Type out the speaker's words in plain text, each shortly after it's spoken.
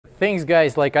thanks,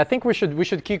 guys. Like, I think we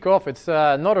should kick off. It's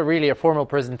not really a formal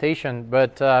presentation,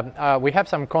 but we have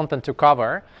some content to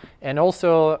cover, and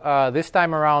also this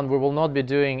time around we will not be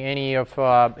doing any of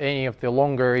the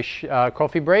longer-ish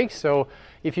coffee breaks. So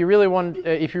if you really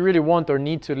want or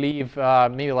need to leave,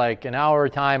 maybe like an hour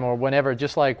time or whenever,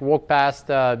 just like walk past.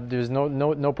 There's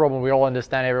no problem. We all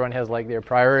understand everyone has like their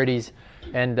priorities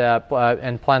and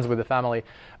plans with the family.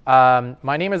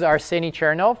 My name is Arseny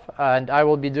Chernov, and I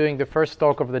will be doing the first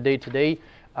talk of the day today.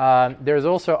 There's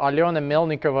also Alyona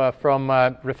Melnikova from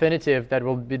Refinitiv that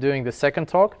will be doing the second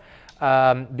talk.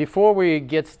 Before we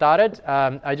get started,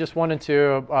 I just wanted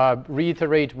to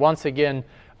reiterate once again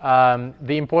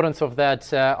the importance of that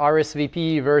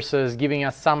RSVP versus giving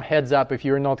us some heads up if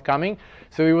you're not coming.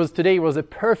 So today was a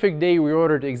perfect day. We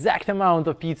ordered the exact amount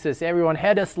of pizzas. Everyone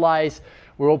had a slice.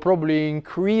 We will probably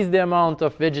increase the amount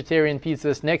of vegetarian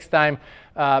pizzas next time.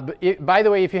 By the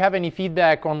way, if you have any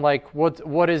feedback on like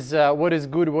what is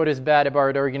good, what is bad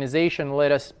about the organization,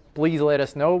 please let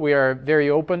us know. We are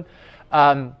very open.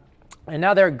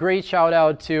 Another great shout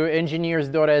out to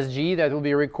Engineers.SG that will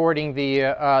be recording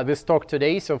this talk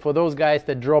today. So for those guys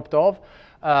that dropped off,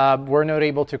 were not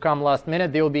able to come last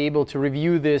minute, they will be able to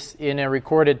review this in a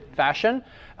recorded fashion.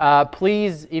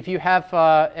 Please, if you have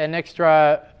an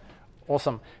extra.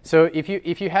 Awesome. So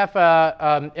if you have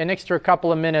an extra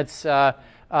couple of minutes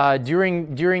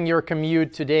during your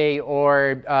commute today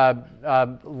or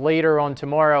later on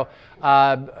tomorrow,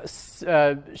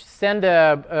 send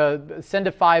a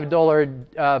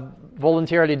 $5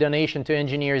 voluntarily donation to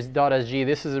Engineers.SG.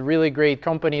 This is a really great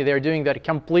company. They're doing that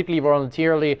completely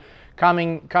voluntarily,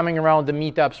 coming around the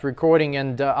meetups, recording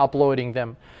and uploading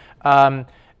them.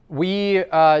 We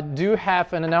do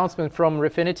have an announcement from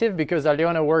Refinitiv because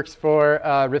Alyona works for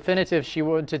Refinitiv. She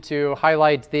wanted to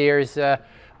highlight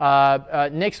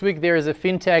next week there is a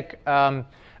FinTech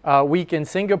week in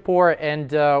Singapore,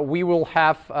 and we will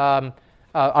have,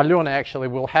 Alyona actually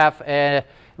will have a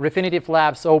Refinitiv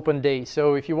Labs open day.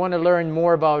 So if you want to learn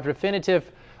more about Refinitiv,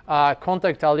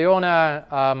 contact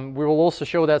Alyona. We will also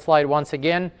show that slide once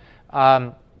again.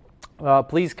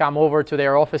 Please come over to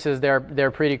their offices.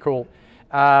 They're pretty cool.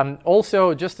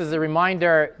 Also, just as a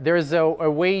reminder, there's a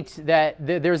way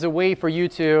for you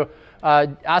to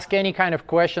ask any kind of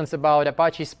questions about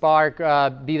Apache Spark,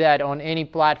 be that on any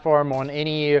platform, on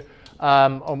any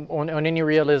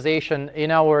realization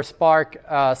in our Spark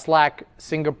Slack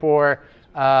Singapore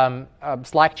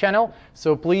Slack channel.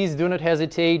 So please do not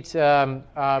hesitate.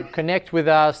 Connect with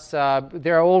us.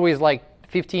 There are always like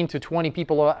 15 to 20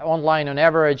 people online on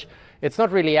average. It's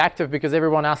not really active because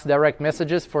everyone asks direct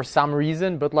messages for some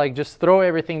reason, but like just throw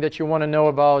everything that you want to know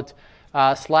about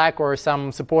Slack or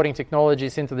some supporting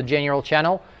technologies into the general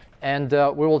channel, and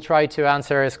we will try to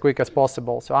answer as quick as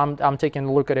possible. So I'm taking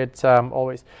a look at it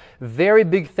always. Very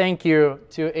big thank you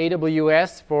to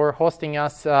AWS for hosting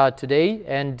us today,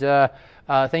 and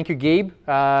thank you, Gabe.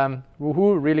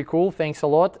 Woohoo, really cool. Thanks a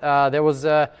lot. There was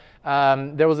a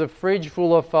fridge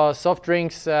full of soft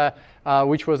drinks,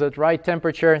 which was at right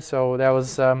temperature, so that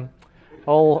was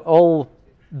all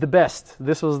the best.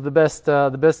 This was the best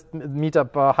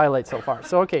meetup highlight so far.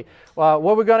 So okay,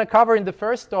 what we're going to cover in the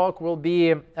first talk will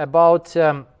be about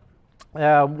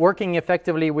working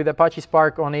effectively with Apache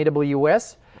Spark on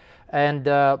AWS. And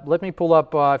let me pull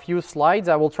up a few slides.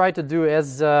 I will try to do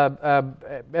as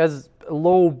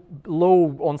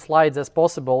low on slides as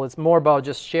possible. It's more about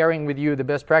just sharing with you the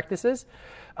best practices.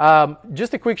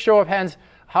 Just a quick show of hands.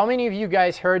 How many of you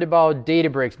guys heard about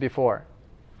Databricks before?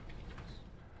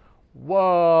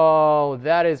 Whoa,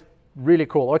 that is really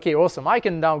cool. Okay, awesome. I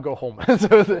can now go home.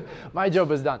 So my job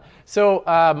is done. So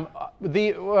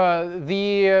the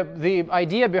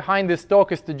idea behind this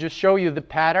talk is to just show you the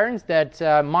patterns that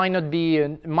might not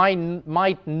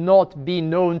be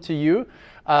known to you.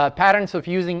 Patterns of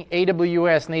using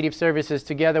AWS native services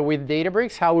together with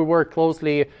Databricks, how we work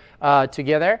closely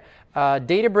together.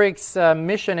 Databricks'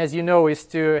 mission, as you know, is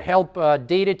to help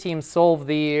data teams solve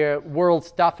the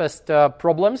world's toughest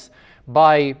problems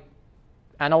by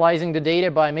analyzing the data,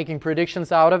 by making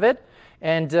predictions out of it.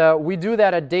 And we do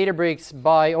that at Databricks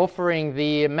by offering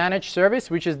the managed service,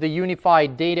 which is the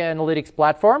unified data analytics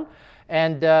platform.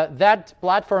 And that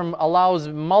platform allows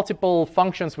multiple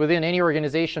functions within any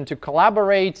organization to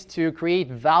collaborate, to create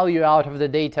value out of the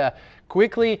data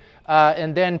quickly,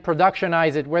 and then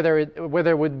productionize it, whether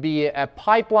it would be a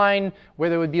pipeline,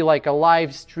 whether it would be like a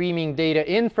live streaming data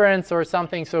inference or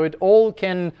something. So it all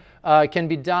can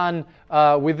be done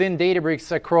within Databricks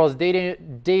across data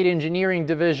engineering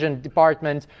division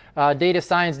department, data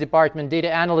science department,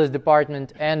 data analyst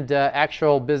department, and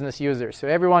actual business users. So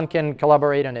everyone can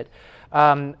collaborate on it.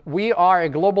 We are a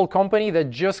global company that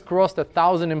just crossed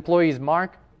 1,000 employees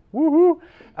mark. Woohoo!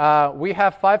 We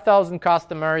have 5,000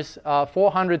 customers,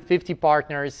 450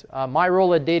 partners. My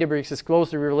role at Databricks is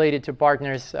closely related to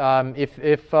partners.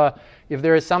 If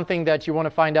there is something that you want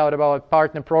to find out about a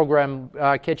partner program,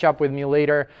 catch up with me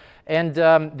later. And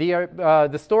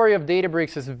the story of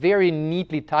Databricks is very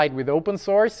neatly tied with open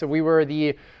source. So we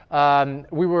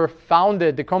were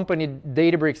founded. The company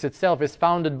Databricks itself is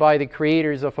founded by the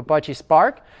creators of Apache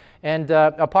Spark. And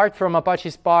apart from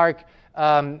Apache Spark,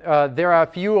 there are a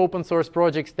few open source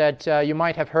projects that you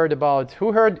might have heard about.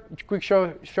 Who heard, quick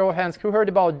show of hands, who heard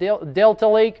about Delta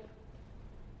Lake?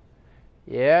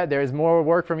 Yeah, there's more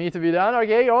work for me to be done.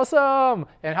 Okay, awesome.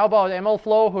 And how about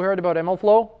MLflow? Who heard about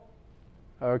MLflow?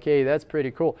 Okay, that's pretty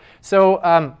cool.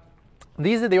 So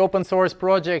these are the open source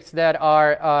projects that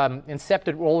are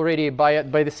incepted already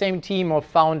by the same team of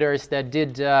founders that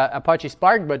did Apache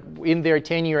Spark, but in their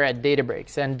tenure at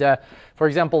Databricks. And for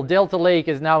example, Delta Lake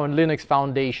is now in Linux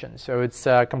Foundation, so it's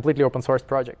a completely open source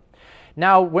project.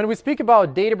 Now, when we speak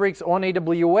about Databricks on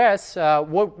AWS,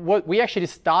 what we actually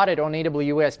started on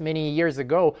AWS many years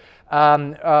ago.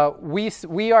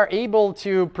 We are able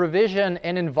to provision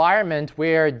an environment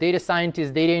where data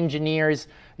scientists, data engineers,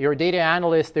 your data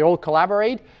analysts, they all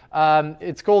collaborate.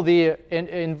 It's called the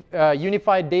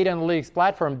Unified Data Analytics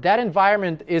Platform. That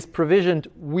environment is provisioned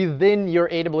within your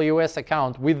AWS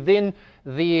account, within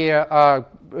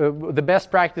the best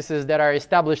practices that are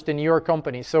established in your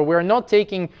company. So we're not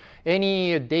taking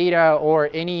any data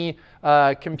or any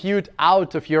compute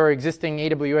out of your existing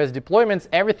AWS deployments.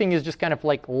 Everything is just kind of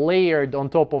like layered on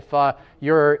top of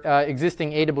your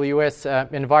existing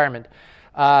AWS environment.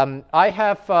 I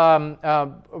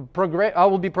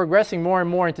will be progressing more and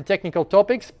more into technical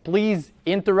topics. Please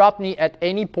interrupt me at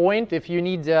any point if you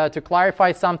need to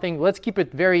clarify something. Let's keep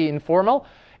it very informal.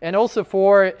 And also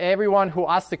for everyone who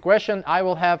asks a question, I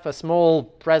will have a small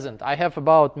present. I have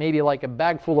about maybe like a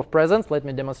bag full of presents. Let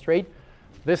me demonstrate.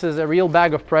 This is a real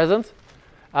bag of presents.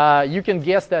 You can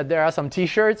guess that there are some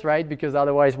t-shirts, right? Because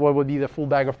otherwise, what would be the full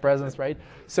bag of presents, right?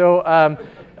 So,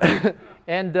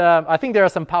 and I think there are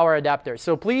some power adapters.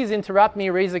 So please interrupt me,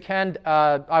 raise a hand.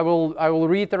 I will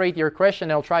reiterate your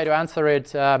question. I'll try to answer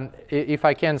it if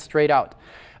I can straight out.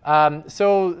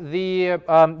 So the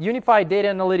Unified Data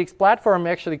Analytics Platform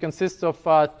actually consists of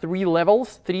 3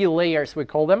 levels, 3 layers we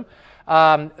call them.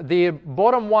 The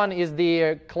bottom one is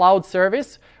the cloud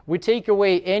service. We take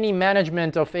away any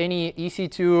management of any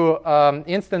EC2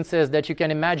 instances that you can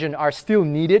imagine are still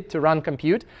needed to run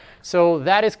compute. So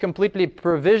that is completely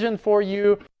provisioned for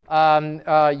you.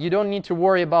 You don't need to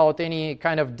worry about any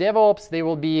kind of DevOps. They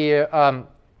will be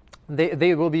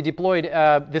they will be deployed,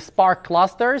 the Spark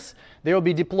clusters, they will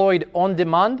be deployed on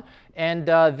demand, and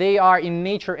they are in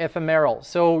nature ephemeral.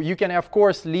 So you can, of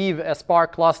course, leave a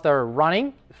Spark cluster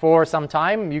running for some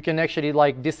time. You can actually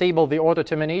like disable the auto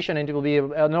termination and it will be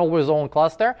an always on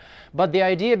cluster. But the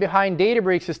idea behind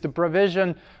Databricks is to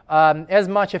provision as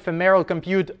much ephemeral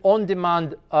compute on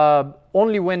demand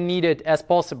only when needed as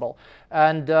possible.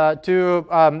 And to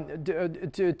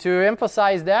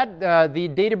emphasize that, the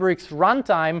Databricks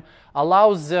runtime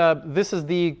allows, this is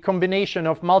the combination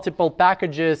of multiple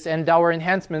packages and our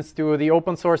enhancements to the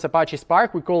open source Apache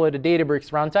Spark. We call it a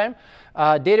Databricks runtime.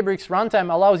 Databricks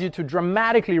runtime allows you to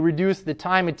dramatically reduce the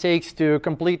time it takes to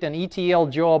complete an ETL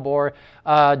job or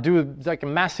do like a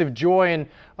massive join.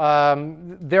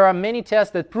 There are many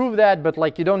tests that prove that, but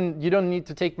like you don't need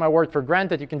to take my word for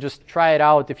granted. You can just try it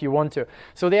out if you want to.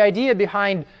 So the idea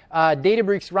behind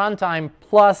Databricks runtime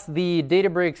plus the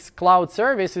Databricks cloud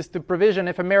service is to provision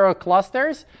ephemeral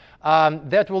clusters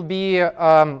that will be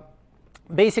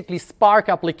basically Spark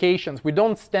applications. We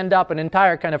don't stand up an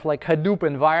entire kind of like Hadoop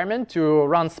environment to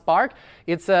run Spark.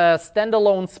 It's a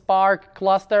standalone Spark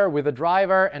cluster with a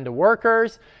driver and the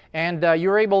workers. And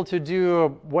you're able to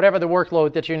do whatever the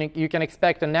workload that you can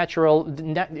expect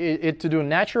it to do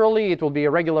naturally. It will be a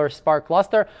regular Spark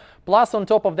cluster. Plus, on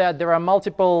top of that, there are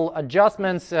multiple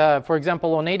adjustments. For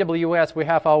example, on AWS, we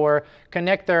have our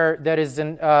connector that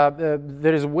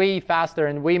is way faster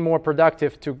and way more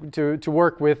productive to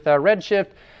work with Redshift.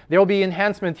 There will be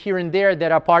enhancements here and there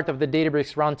that are part of the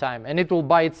Databricks runtime, and it will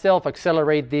by itself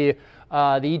accelerate the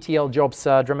ETL jobs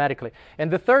dramatically.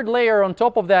 And the third layer on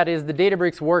top of that is the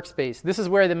Databricks workspace. This is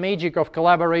where the magic of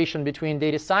collaboration between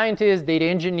data scientists, data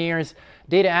engineers,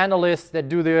 data analysts that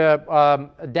do the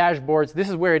dashboards, this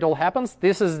is where it all happens.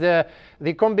 This is the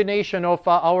combination of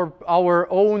our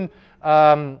own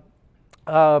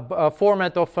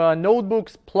format of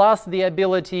notebooks plus the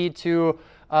ability to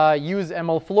use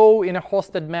MLflow in a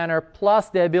hosted manner, plus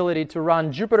the ability to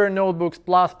run Jupyter notebooks,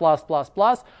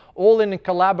 all in a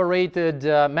collaborated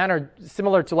manner,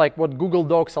 similar to like what Google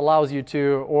Docs allows you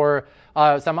to, or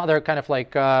some other kind of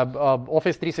like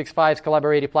Office 365's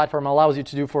collaborative platform allows you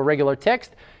to do for regular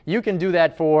text. You can do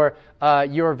that for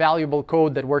your valuable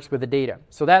code that works with the data.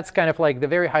 So that's kind of like the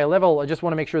very high level. I just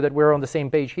want to make sure that we're on the same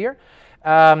page here.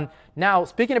 Now,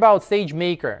 speaking about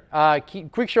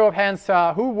Sagemaker, quick show of hands,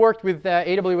 who worked with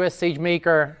AWS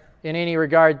Sagemaker in any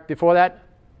regard before that?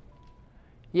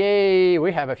 Yay,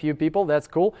 we have a few people. That's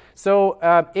cool. So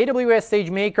AWS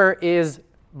Sagemaker is,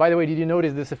 by the way, did you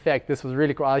notice this effect? This was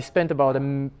really cool. I spent about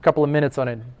a couple of minutes on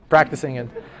it, practicing it.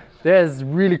 That is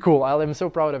really cool. I'm so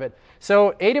proud of it.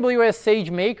 So AWS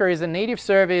Sagemaker is a native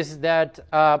service that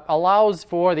allows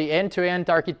for the end-to-end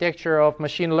architecture of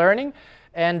machine learning.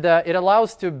 And it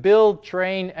allows to build,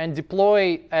 train, and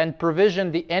deploy and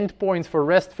provision the endpoints for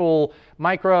RESTful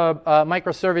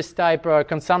microservice type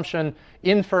consumption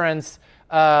inference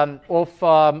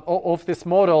of these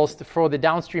models for the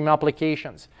downstream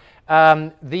applications.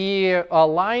 The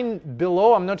line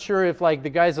below, I'm not sure if like the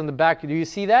guys on the back, do you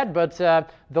see that? But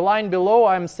the line below,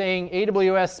 I'm saying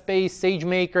AWS space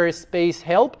Sagemaker space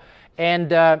help.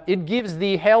 And it gives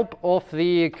the help of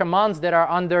the commands that are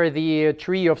under the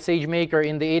tree of Sagemaker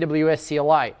in the AWS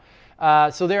CLI.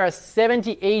 So there are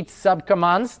 78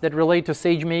 subcommands that relate to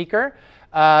Sagemaker.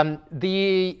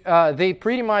 They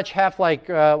pretty much have like,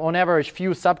 on average,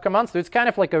 few subcommands. So it's kind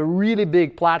of like a really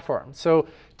big platform. So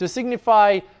to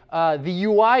signify, the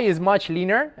UI is much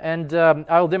leaner, and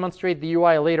I'll demonstrate the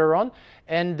UI later on.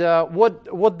 And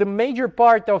what the major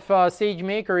part of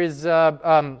Sagemaker is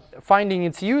finding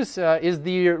its use is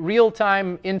the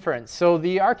real-time inference. So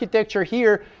the architecture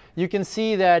here, you can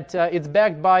see that it's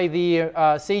backed by the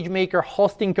Sagemaker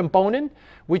hosting component,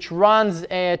 which runs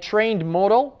a trained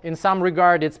model. In some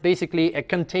regard, it's basically a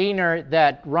container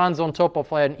that runs on top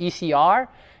of an ECR.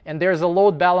 And there's a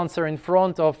load balancer in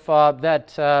front of that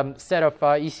set of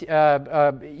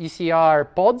ECR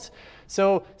pods.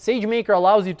 So Sagemaker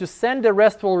allows you to send a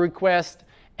RESTful request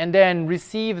and then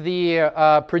receive the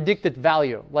predicted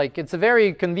value. Like, it's a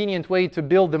very convenient way to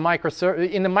build the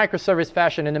in the microservice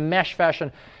fashion, in a mesh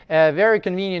fashion, a very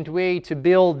convenient way to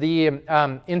build the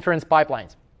inference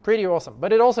pipelines. Pretty awesome.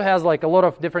 But it also has like a lot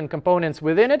of different components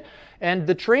within it. And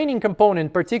the training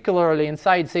component, particularly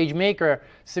inside Sagemaker,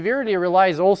 severely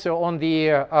relies also on the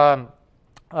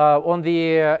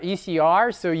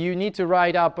ECR. So you need to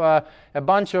write up a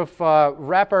bunch of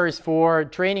wrappers for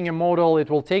training a model.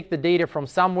 It will take the data from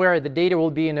somewhere. The data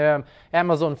will be in an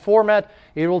Amazon format.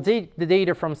 It will take the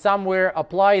data from somewhere,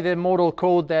 apply the model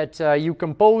code that you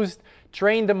composed,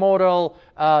 train the model.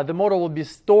 The model will be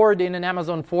stored in an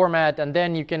Amazon format, and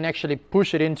then you can actually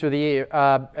push it into the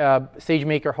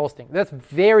Sagemaker hosting. That's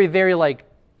very,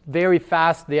 very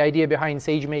fast, the idea behind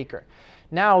Sagemaker.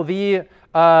 Now, the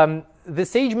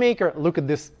Sagemaker, look at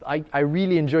this. I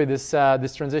really enjoy this,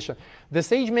 this transition. The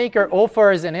Sagemaker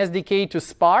offers an SDK to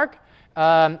Spark.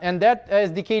 And that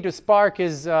SDK to Spark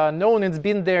is known. It's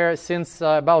been there since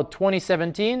about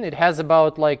 2017. It has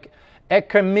about like a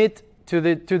commit to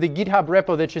the GitHub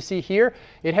repo that you see here.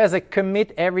 It has a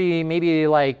commit every maybe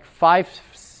like five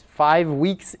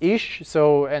weeks-ish.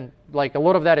 So, and like a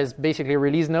lot of that is basically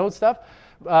release node stuff.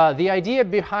 The idea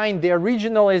behind the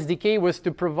original SDK was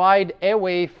to provide a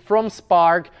way from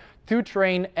Spark to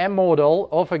train a model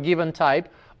of a given type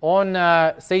on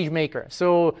Sagemaker.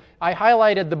 So I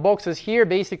highlighted the boxes here.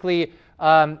 Basically,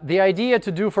 the idea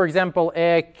to do, for example,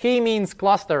 a k-means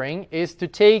clustering is to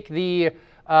take the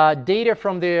data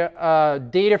from the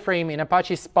data frame in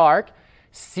Apache Spark,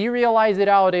 serialize it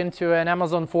out into an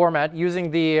Amazon format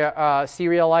using the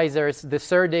serializers, the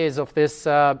SERDES of this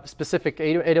specific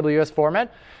AWS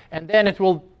format, and then it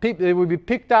will be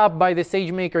picked up by the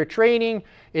Sagemaker training.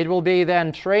 It will be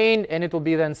then trained, and it will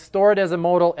be then stored as a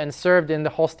model and served in the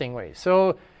hosting way.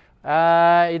 So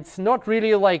it's not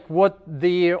really like what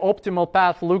the optimal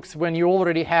path looks when you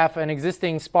already have an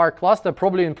existing Spark cluster,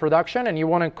 probably in production, and you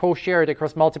want to co-share it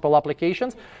across multiple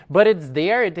applications. But it's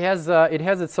there. It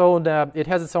has its own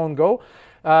go.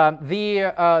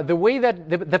 The way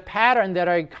that the pattern that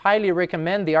I highly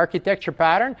recommend, the architecture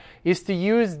pattern, is to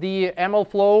use the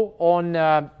MLflow on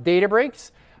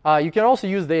Databricks. You can also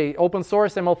use the open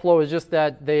source MLflow. It's just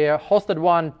that the hosted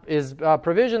one is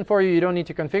provisioned for you. You don't need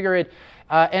to configure it.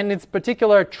 And its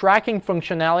particular tracking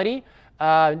functionality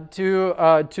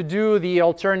to do the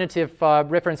alternative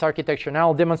reference architecture. And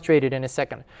I'll demonstrate it in a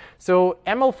second. So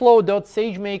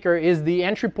MLflow.sagemaker is the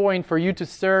entry point for you to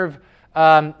serve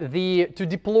to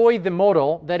deploy the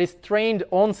model that is trained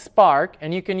on Spark,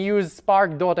 and you can use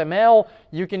Spark.ml,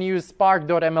 you can use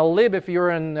Spark.mllib if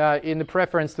you're in the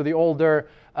preference to the older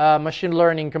machine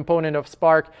learning component of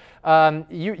Spark.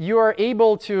 You are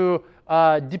able to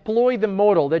deploy the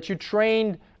model that you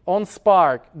trained on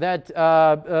Spark, that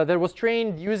was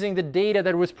trained using the data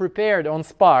that was prepared on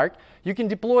Spark. You can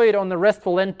deploy it on the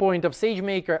RESTful endpoint of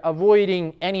Sagemaker,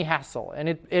 avoiding any hassle. And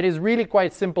it is really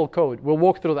quite simple code. We'll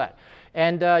walk through that.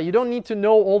 And you don't need to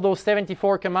know all those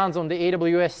 74 commands on the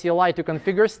AWS CLI to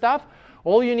configure stuff.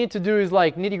 All you need to do is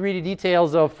like nitty-gritty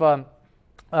details of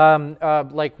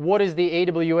like what is the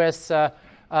AWS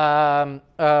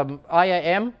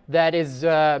IAM that is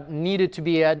needed to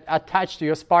be attached to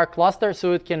your Spark cluster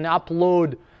so it can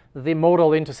upload the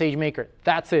model into Sagemaker.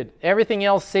 That's it. Everything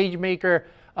else Sagemaker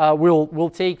will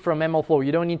take from MLflow.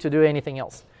 You don't need to do anything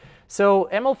else. So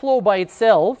MLflow by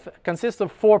itself consists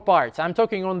of 4 parts. I'm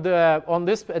talking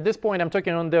at this point I'm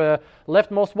talking on the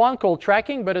leftmost one called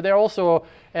tracking, but there are also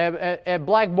a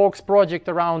black box project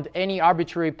around any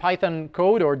arbitrary Python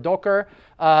code or Docker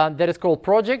that is called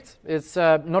projects. It's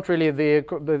not really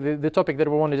the topic that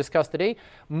we want to discuss today.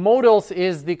 Models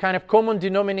is the kind of common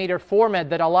denominator format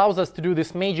that allows us to do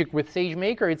this magic with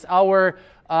Sagemaker. It's our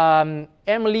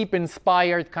mleap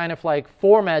inspired kind of like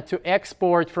format to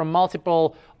export from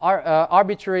multiple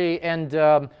arbitrary and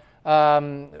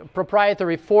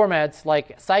proprietary formats.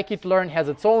 Like scikit-learn has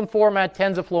its own format,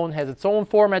 TensorFlow has its own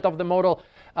format of the model.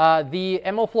 The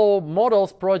MLflow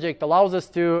models project allows us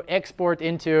to export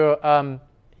into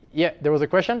yeah, there was a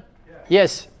question? Yeah.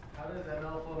 Yes? How does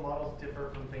MLflow models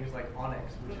differ from things like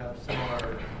Onyx, which have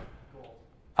similar goals?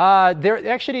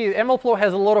 Actually, MLflow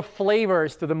has a lot of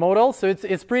flavors to the model, so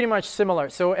it's pretty much similar.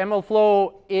 So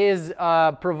MLflow is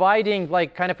providing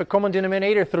like kind of a common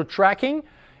denominator through tracking,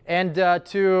 and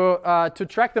to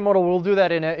track the model, we'll do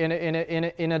that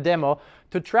in a demo.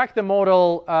 To track the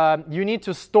model, you need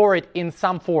to store it in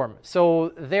some form.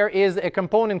 So there is a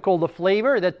component called a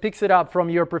flavor that picks it up from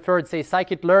your preferred, say,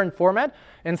 scikit-learn format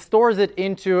and stores it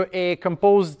into a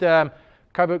composed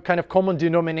kind of common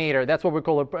denominator. That's what we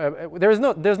call it. There's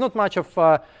not much of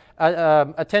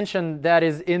attention that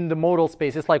is in the model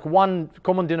space. It's like one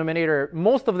common denominator.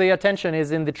 Most of the attention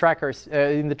is in the trackers,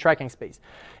 in the tracking space.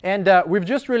 And we've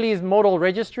just released model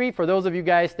registry. For those of you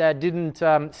guys that didn't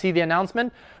see the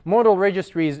announcement, model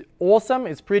registry is awesome.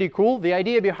 It's pretty cool. The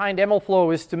idea behind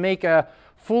MLflow is to make a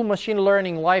full machine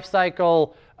learning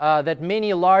lifecycle that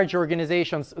only large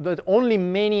organizations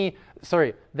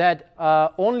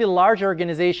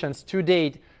to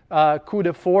date could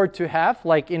afford to have,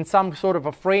 like in some sort of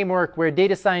a framework where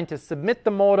data scientists submit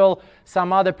the model,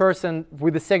 some other person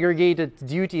with the segregated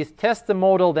duties tests the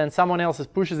model, then someone else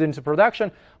pushes it into production,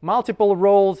 multiple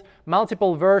roles,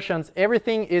 multiple versions,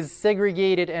 everything is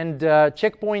segregated and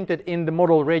checkpointed in the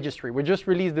model registry. We just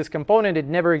released this component. It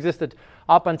never existed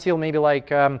up until maybe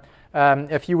like a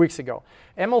few weeks ago.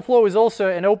 MLflow is also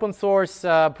an open source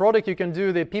product. You can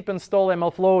do the pip install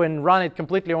MLflow and run it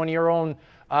completely on your own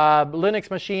Linux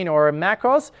machine or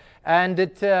macOS, and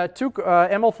it took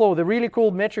MLflow. The really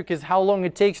cool metric is how long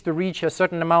it takes to reach a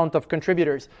certain amount of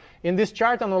contributors. In this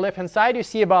chart on the left-hand side, you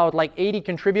see about like 80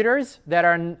 contributors that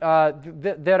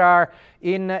are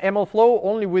in MLflow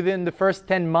only within the first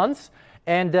 10 months.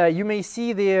 And you may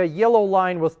see the yellow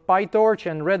line was PyTorch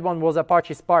and red one was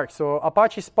Apache Spark. So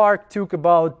Apache Spark took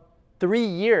about 3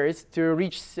 years to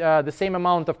reach the same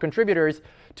amount of contributors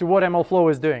to what MLflow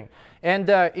is doing. And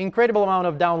incredible amount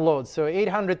of downloads. So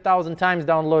 800,000 times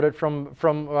downloaded from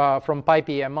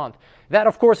PyPI a month. That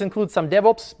of course includes some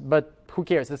DevOps, but who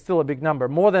cares? It's still a big number.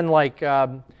 More than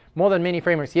many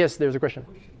frameworks. Yes, there's a question.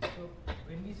 So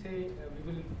when we say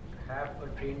we will have a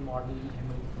trained model in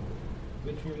MLflow,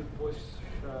 which we will push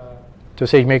to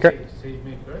Sagemaker,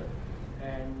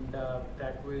 and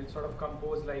that will sort of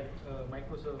compose like a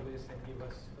microservice and give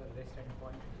us a REST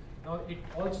endpoint. Now it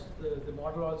also the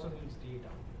model also needs data,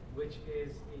 which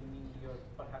is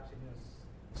perhaps in your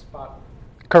Spark.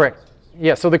 Correct.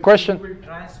 Yeah. So the question. You will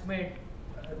transmit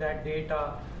that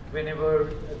data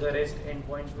whenever the REST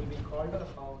endpoints will be called, or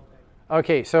how?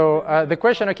 Okay. So the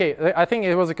question. Okay. I think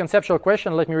it was a conceptual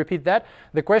question. Let me repeat that.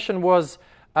 The question was,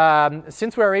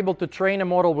 since we are able to train a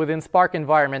model within Spark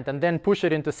environment and then push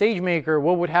it into Sagemaker,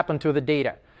 what would happen to the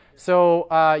data? So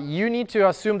you need to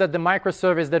assume that the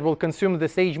microservice that will consume the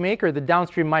Sagemaker, the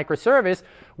downstream microservice,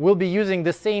 will be using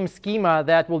the same schema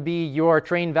that will be your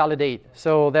train validate.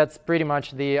 So that's pretty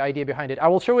much the idea behind it. I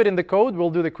will show it in the code. We'll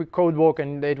do the quick code walk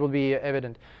and it will be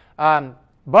evident.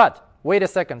 But wait a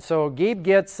second. So Gabe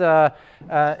gets, nah,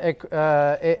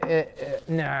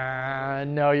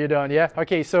 no, you don't, yeah?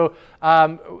 Okay, so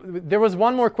there was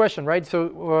one more question, right?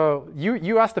 So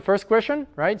you asked the first question,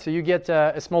 right? So you get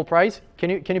a small prize. Can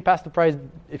you pass the prize,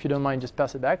 if you don't mind, just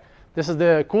pass it back? This is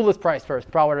the coolest prize first,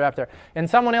 Power Adapter. And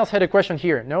someone else had a question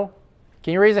here, no?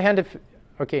 Can you raise a hand if,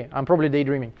 okay, I'm probably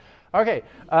daydreaming. Okay,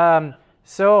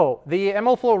 so the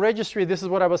MLflow registry, this is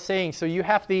what I was saying. So you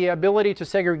have the ability to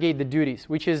segregate the duties,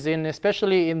 which is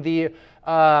especially in the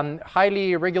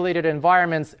highly regulated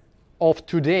environments of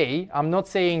today. I'm not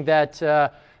saying that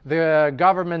the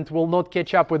government will not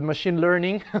catch up with machine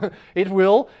learning. It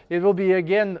will. It will be,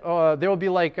 again, there will be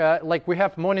like we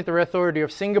have Monetary Authority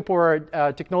of Singapore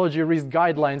technology risk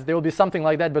guidelines. There will be something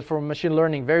like that, but for machine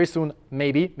learning very soon,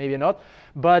 maybe not.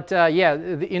 But yeah,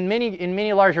 in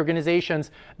many large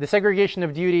organizations, the segregation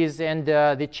of duties and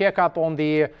the checkup on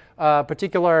the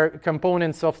particular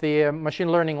components of the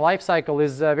machine learning lifecycle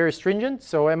is very stringent.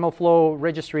 So MLflow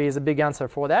registry is a big answer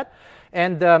for that.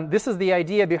 And this is the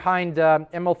idea behind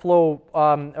MLflow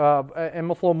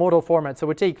model format. So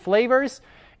we take flavors,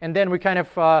 and then we kind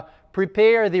of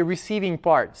prepare the receiving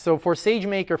part. So for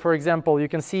Sagemaker, for example, you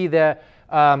can see the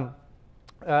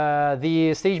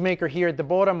Sagemaker here at the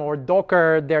bottom, or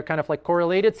Docker, they're kind of like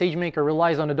correlated. Sagemaker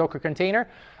relies on a Docker container.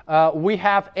 We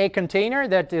have a container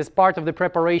that is part of the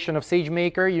preparation of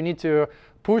Sagemaker. You need to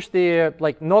push the,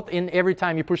 like, not in every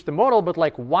time you push the model, but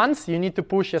like once you need to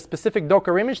push a specific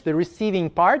Docker image, the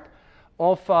receiving part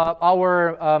of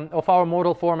our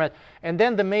model format. And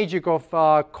then the magic of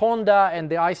Conda and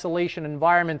the isolation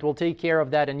environment will take care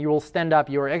of that, and you will stand up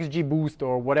your XGBoost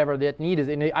or whatever that need is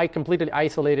in a completely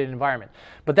isolated environment.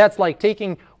 But that's like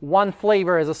taking one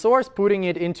flavor as a source, putting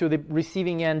it into the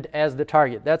receiving end as the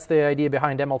target. That's the idea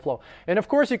behind MLflow. And of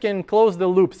course, you can close the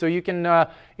loop. So you can,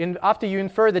 after you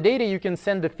infer the data, you can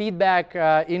send the feedback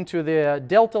into the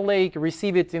Delta Lake,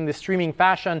 receive it in the streaming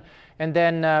fashion, and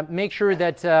then make sure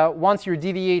that once you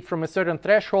deviate from a certain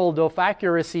threshold of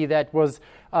accuracy that was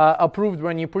approved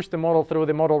when you push the model through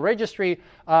the model registry,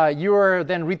 you're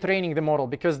then retraining the model,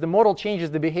 because the model changes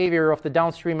the behavior of the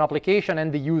downstream application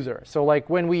and the user. So like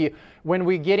when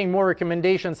we're getting more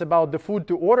recommendations about the food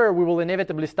to order, we will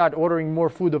inevitably start ordering more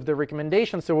food of the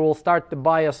recommendation. So we will start the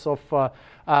bias of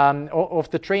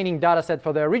the training data set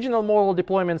for the original model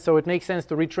deployment. So it makes sense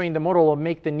to retrain the model or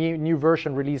make the new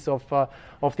version release of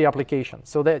the application,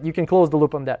 so that you can close the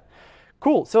loop on that.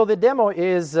 Cool. So the demo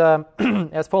is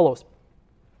as follows.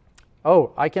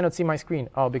 Oh, I cannot see my screen.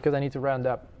 Oh, because I need to round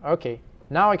up. OK,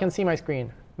 now I can see my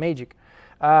screen. Magic.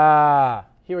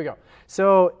 Here we go.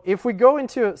 So if we go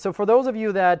into, so for those of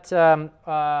you that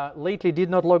lately did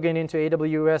not log in into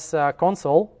AWS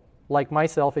console, like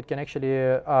myself, it can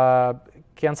actually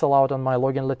cancel out on my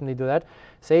login. Let me do that.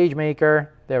 Sagemaker.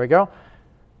 There we go.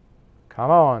 Come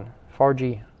on,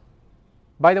 4G.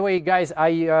 By the way, guys,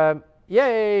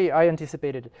 yay, I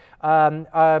anticipated it.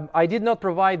 I did not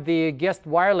provide the guest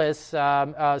wireless,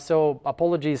 so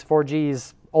apologies, 4G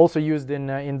is also used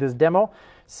in this demo.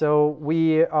 So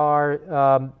we are,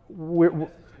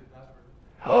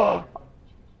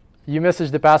 you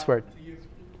messaged the password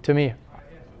to me.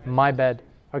 My bad.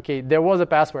 OK, there was a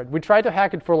password. We tried to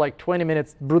hack it for like 20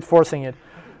 minutes, brute forcing it.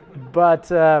 But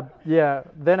yeah,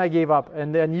 then I gave up,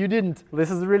 and then you didn't.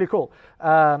 This is really cool.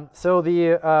 So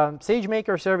the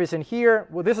Sagemaker service in here,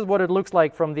 well, this is what it looks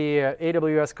like from the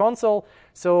AWS console.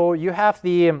 So you have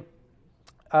the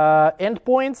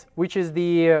endpoints, which is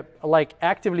the like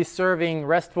actively serving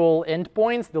RESTful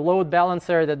endpoints, the load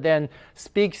balancer that then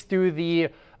speaks to the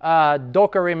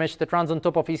Docker image that runs on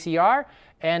top of ECR.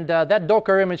 And that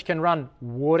Docker image can run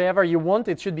whatever you want.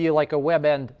 It should be like a web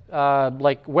end,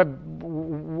 like web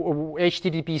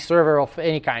HTTP server of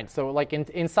any kind. So like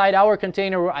inside our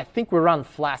container, I think we run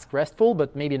Flask RESTful,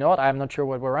 but maybe not. I'm not sure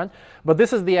what we run. But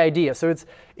this is the idea. So it's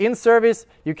in service.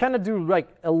 You kind of do like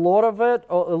a lot of it,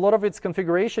 a lot of its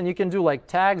configuration. You can do like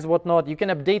tags, whatnot. You can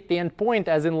update the endpoint,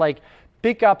 as in like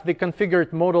pick up the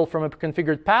configured model from a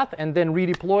configured path and then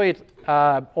redeploy it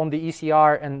on the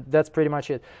ECR, and that's pretty much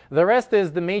it. The rest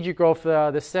is the magic of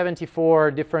the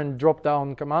 74 different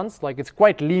drop-down commands. Like, it's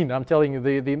quite lean, I'm telling you.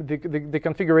 The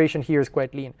configuration here is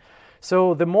quite lean.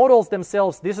 So the models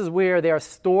themselves, this is where they are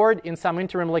stored in some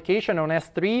interim location on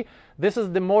S3. This is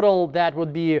the model that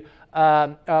would be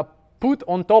put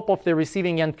on top of the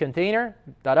receiving end container.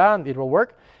 Ta-da, it will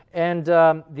work. And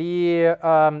the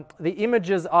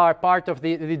images are part of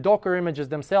the Docker images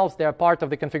themselves. They are part of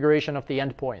the configuration of the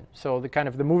endpoint. So the kind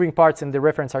of the moving parts in the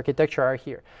reference architecture are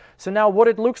here. So now what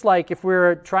it looks like if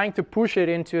we're trying to push it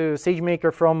into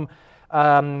Sagemaker from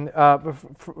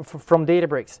from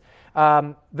Databricks.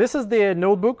 This is the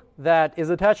notebook that is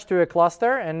attached to a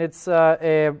cluster, and it's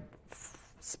a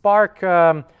Spark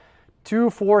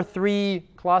 243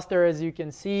 cluster, as you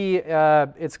can see.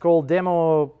 It's called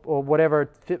demo or whatever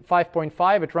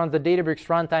 5.5. It runs the Databricks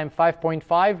runtime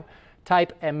 5.5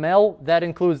 type ML. That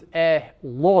includes a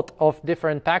lot of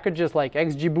different packages like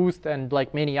XGBoost and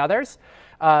like many others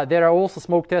that are also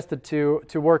smoke tested to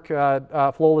work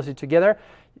flawlessly together.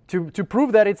 To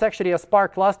prove that it's actually a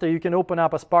Spark cluster, you can open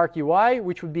up a Spark UI,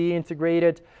 which would be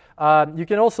integrated. You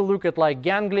can also look at like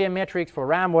ganglia metrics for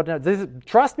RAM, whatnot.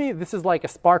 Trust me, this is like a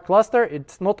Spark cluster.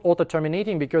 It's not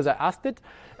auto-terminating because I asked it,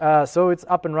 so it's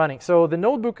up and running. So the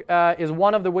notebook is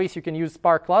one of the ways you can use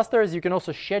Spark clusters. You can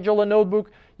also schedule a notebook.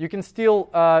 You can still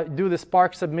do the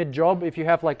Spark submit job. If you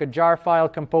have like a jar file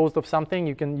composed of something,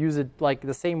 you can use it like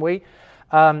the same way.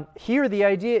 Here, the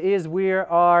idea is we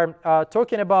are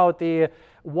talking about the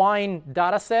Wine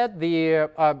dataset, the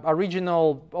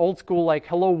original old school like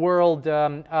hello world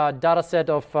dataset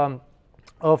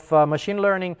of machine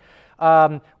learning.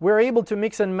 We're able to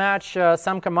mix and match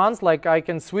some commands, like I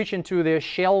can switch into the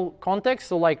shell context.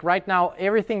 So like right now,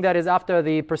 everything that is after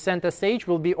the %sh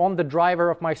will be on the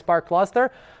driver of my Spark cluster.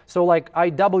 So like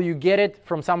IW get it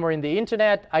from somewhere in the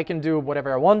internet. I can do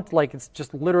whatever I want, like it's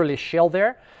just literally shell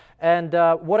there. And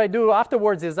what I do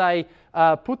afterwards is I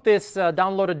put this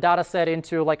downloaded data set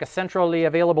into like a centrally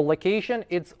available location.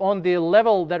 It's on the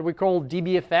level that we call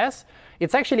DBFS.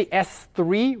 It's actually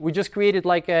S3. We just created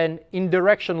like an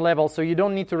indirection level, so you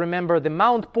don't need to remember the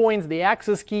mount points, the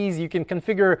access keys. You can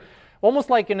configure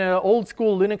almost like in an old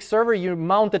school Linux server, you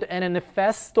mounted an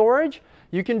NFS storage.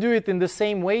 You can do it in the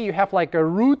same way. You have like a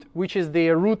root, which is the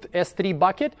root S3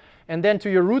 bucket. And then to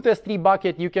your root S3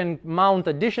 bucket, you can mount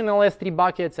additional S3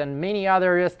 buckets and many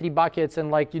other S3 buckets.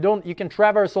 And like you can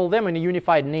traverse all them in a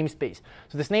unified namespace.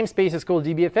 So this namespace is called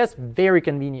DBFS, very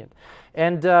convenient.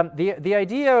 And the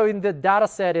idea in the data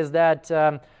set is that,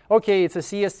 okay, it's a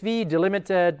CSV,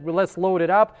 delimited, let's load it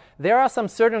up. There are some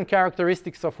certain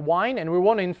characteristics of wine, and we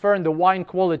want to infer the wine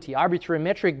quality, arbitrary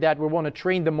metric that we want to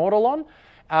train the model on.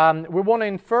 We want to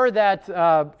infer that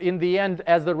in the end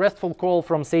as the RESTful call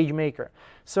from Sagemaker.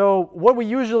 So what we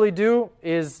usually do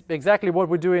is exactly what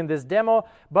we do in this demo,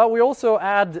 but we also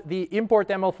add the import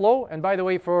MLflow. And by the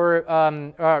way,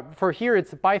 for here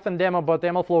it's a Python demo, but the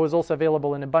MLflow is also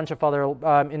available in a bunch of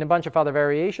other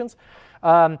variations.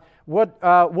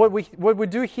 What we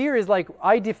do here is like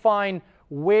I define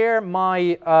where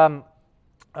my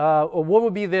what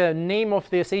would be the name of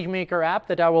the Sagemaker app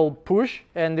that I will push,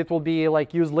 and it will be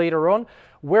like used later on.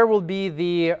 Where will be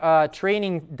the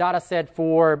training data set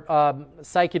for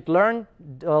scikit-learn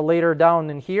later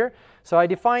down in here. So I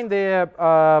define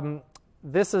the,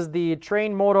 this is the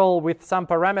train model with some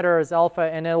parameters, alpha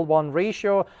and L1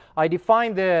 ratio. I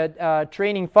define the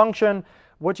training function.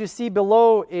 What you see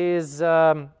below is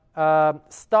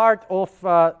start of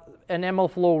an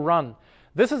MLflow run.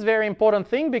 This is a very important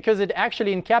thing because it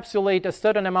actually encapsulates a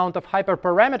certain amount of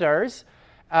hyperparameters,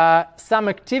 some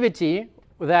activity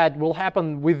that will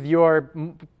happen with your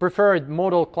preferred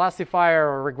model classifier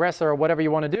or regressor or whatever you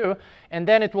want to do, and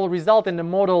then it will result in the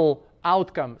model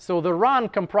outcome. So the run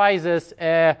comprises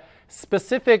a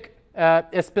specific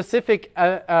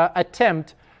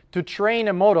attempt to train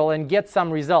a model and get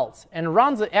some results. And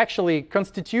runs actually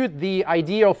constitute the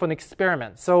idea of an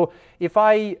experiment. So if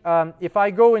I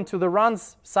go into the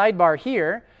runs sidebar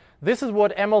here, this is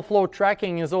what MLflow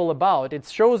tracking is all about. It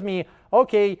shows me,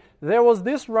 okay, there was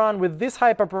this run with this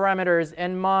hyperparameters,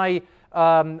 and my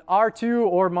R2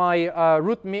 or my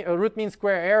root mean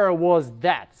square error was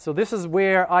that. So this is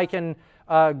where I can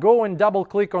go and double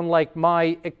click on like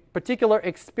my particular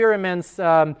experiment's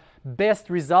best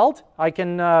result. I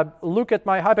can look at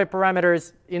my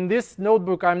hyperparameters. In this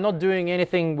notebook, I'm not doing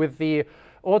anything with the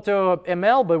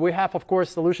AutoML, but we have, of course,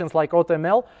 solutions like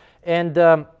AutoML.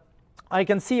 And I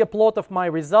can see a plot of my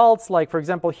results. Like, for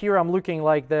example, here I'm looking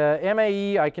like the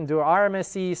MAE. I can do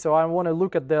RMSE. So I want to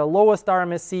look at the lowest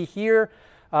RMSE here,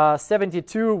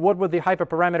 72. What would the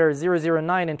hyperparameters 0,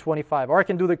 9, and 25? Or I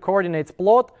can do the coordinates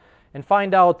plot and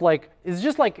find out, like, it's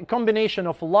just like a combination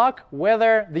of luck,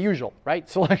 weather, the usual, right?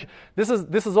 So like this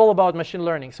is all about machine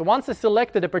learning. So once I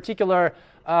selected a particular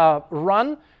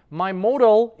run, my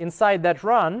model inside that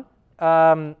run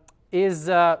is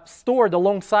stored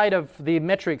alongside of the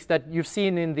metrics that you've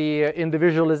seen in the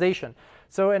visualization.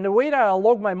 So and the way that I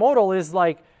log my model is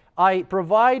like I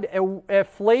provide a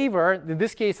flavor. In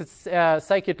this case, it's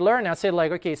scikit-learn. I say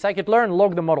like, okay, scikit-learn,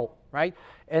 log the model, right?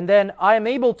 And then I'm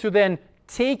able to then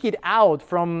take it out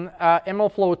from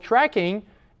MLflow tracking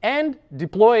and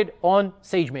deploy it on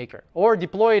SageMaker. Or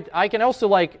deploy it, I can also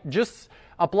like just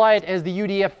apply it as the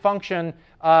UDF function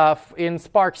in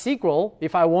Spark SQL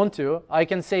if I want to. I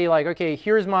can say like, okay,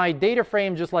 here's my data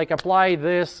frame, just like apply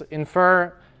this,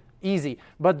 infer, easy.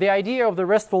 But the idea of the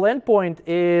RESTful endpoint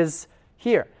is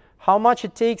here. How much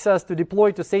it takes us to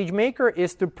deploy to SageMaker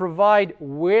is to provide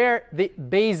where the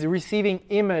base receiving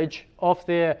image of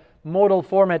the model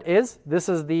format is. This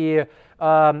is the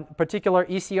particular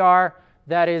ECR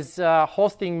that is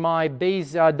hosting my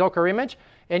base Docker image.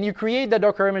 And you create the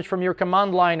Docker image from your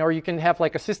command line, or you can have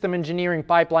like a system engineering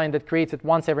pipeline that creates it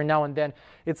once every now and then.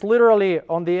 It's literally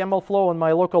on the MLflow on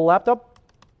my local laptop.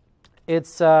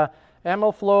 It's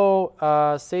MLflow,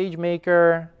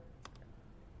 SageMaker,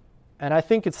 and I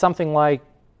think it's something like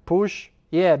push.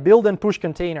 Yeah, build and push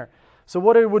container. So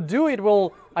what it would do,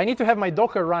 I need to have my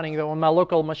Docker running though on my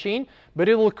local machine, but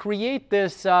it will create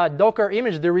this Docker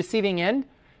image, the receiving end,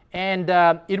 and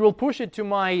it will push it to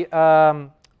my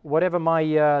whatever my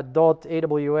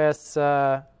 .aws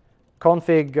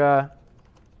config.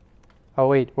 Oh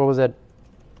wait, what was that?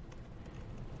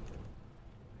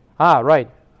 Right.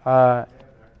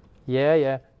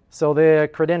 Yeah. So the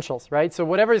credentials, right? So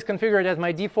whatever is configured as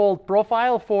my default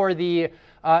profile for the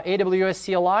AWS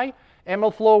CLI,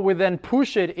 MLflow will then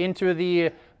push it into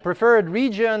the preferred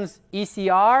regions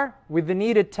ECR with the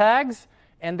needed tags.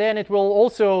 And then it will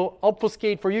also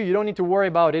obfuscate for you. You don't need to worry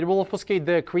about it. It will obfuscate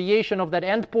the creation of that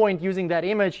endpoint using that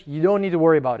image. You don't need to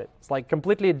worry about it. It's like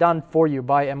completely done for you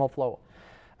by MLflow.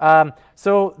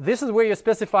 So this is where you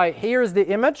specify, here's the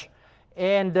image,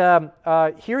 and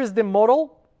here is the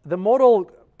model. The model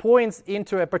points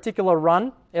into a particular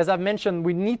run. As I've mentioned,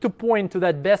 we need to point to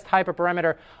that best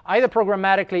hyperparameter, either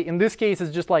programmatically. In this case,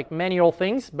 it's just like manual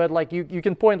things, but like you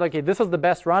can point like, hey, this is the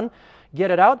best run,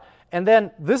 get it out. And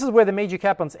then this is where the magic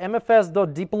happens.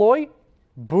 mfs.deploy,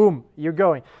 boom, you're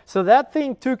going. So that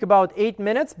thing took about 8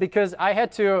 minutes because I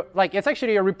had to, like, it's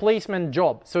actually a replacement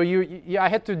job. So I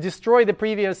had to destroy the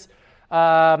previous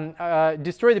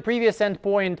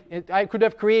endpoint. I could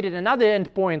have created another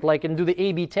endpoint, like, and do the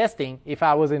A/B testing if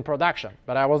I was in production,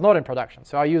 but I was not in production.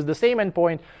 So I used the same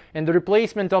endpoint, and the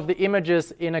replacement of the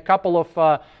images in a couple of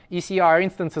ECR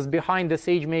instances behind the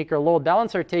SageMaker load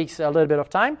balancer takes a little bit of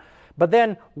time. But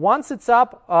then once it's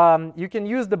up, you can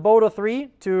use the Boto3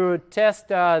 to test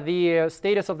the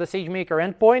status of the SageMaker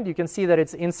endpoint. You can see that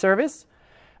it's in service.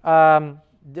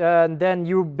 Then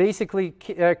you basically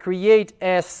create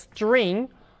a string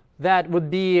that would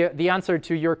be the answer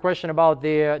to your question about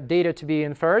the data to be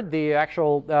inferred, the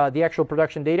actual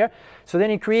production data. So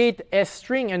then you create a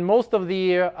string, and most of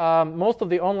the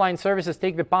online services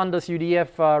take the Pandas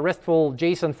UDF RESTful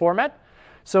JSON format.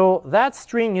 So that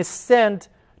string is sent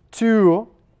to,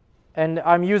 and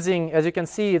I'm using, as you can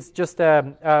see, it's just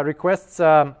a requests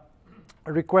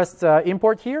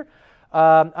import here.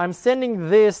 I'm sending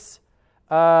this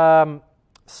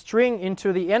string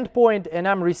into the endpoint, and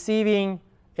I'm receiving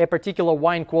a particular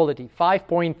wine quality,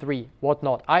 5.3,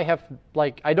 whatnot. I have,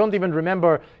 like, I don't even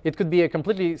remember. It could be a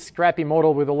completely scrappy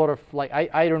model with a lot of, like,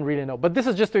 I don't really know. But this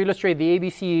is just to illustrate the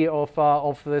ABC of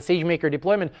the SageMaker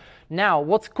deployment. Now,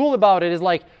 what's cool about it is,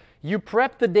 like, you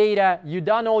prep the data, you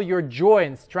done all your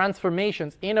joins,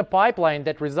 transformations in a pipeline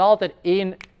that resulted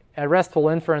in a RESTful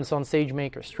inference on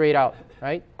SageMaker, straight out,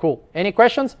 right? Cool. Any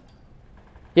questions?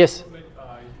 Yes? Like,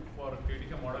 for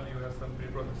creating a model, you have some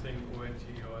pre-processing ONG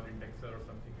or indexer or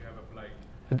something you have applied.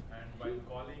 And while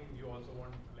calling, you also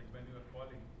want, like when you are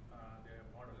calling the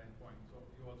model endpoint, so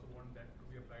you also want that to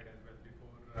be applied as well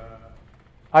before.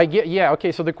 Yeah,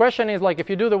 okay, so the question is, like, if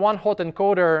you do the one hot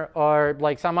encoder or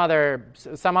like some other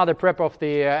prep of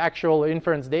the actual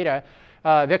inference data,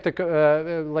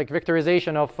 like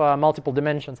vectorization of multiple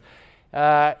dimensions,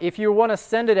 if you want to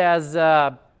send it as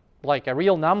like a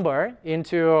real number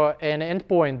into an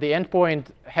endpoint, the endpoint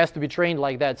has to be trained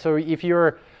like that. So if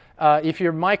your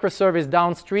microservice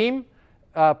downstream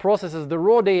processes the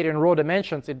raw data in raw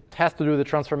dimensions, it has to do the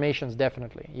transformations,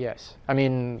 definitely, yes. I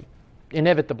mean,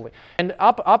 inevitably. And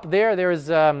up there is,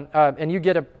 and you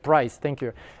get a prize, thank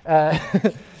you.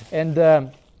 And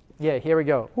yeah, here we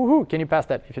go. Woohoo! Can you pass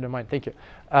that if you don't mind? Thank you.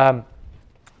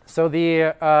 So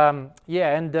the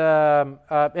and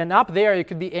up there it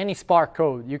could be any Spark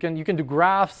code. You can do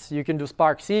graphs, you can do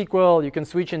Spark SQL, you can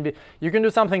switch and you can do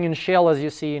something in Shell as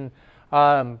you've seen.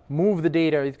 Move the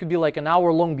data. It could be like an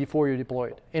hour long before you deploy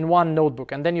it in one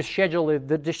notebook, and then you schedule it.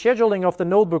 The scheduling of the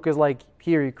notebook is like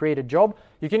here. You create a job.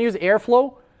 You can use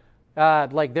Airflow.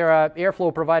 Like there are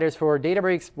Airflow providers for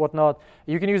Databricks, whatnot.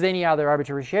 You can use any other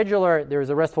arbitrary scheduler. There is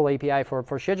a RESTful API for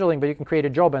scheduling, but you can create a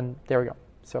job, and there we go.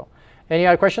 So, any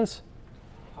other questions?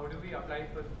 How do we apply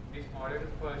for this model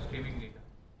for streaming data?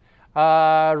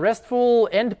 RESTful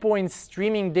endpoint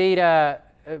streaming data,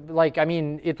 I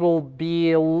mean, it will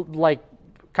be like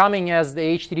coming as the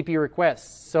HTTP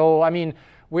requests. So, I mean,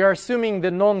 we are assuming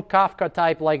the non-Kafka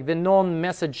type, like the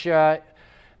non-message, the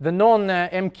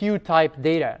non-MQ type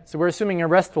data. So we're assuming a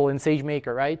RESTful in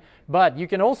Sagemaker, right? But you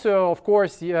can also, of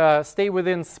course, stay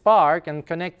within Spark and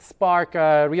connect Spark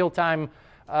real-time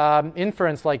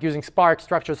inference, like using Spark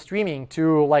structured streaming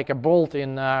to like a bolt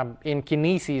in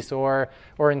Kinesis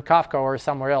or in Kafka or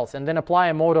somewhere else, and then apply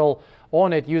a model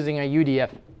on it using a UDF,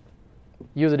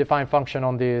 user-defined function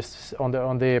on this on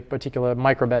the particular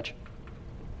micro batch.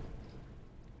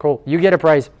 Cool. You get a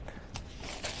prize.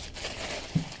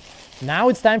 Now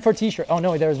it's time for T-shirt. Oh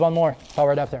no, there's one more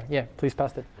power adapter. Yeah, please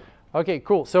pass it. Okay,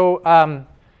 cool. So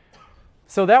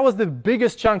so that was the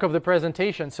biggest chunk of the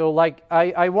presentation. So like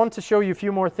I want to show you a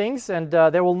few more things, and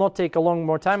that will not take a long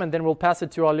more time, and then we'll pass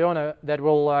it to Alyona that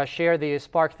will share the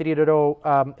Spark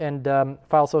 3.0 and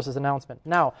file sources announcement.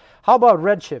 Now, how about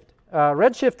Redshift?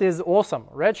 Redshift is awesome.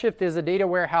 Redshift is a data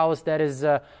warehouse that is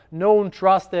known,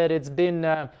 trusted. It's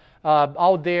been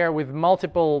out there with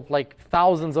multiple, like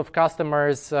thousands of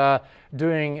customers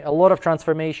doing a lot of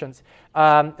transformations.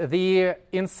 The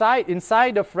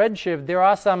inside of Redshift, there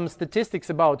are some statistics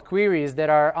about queries that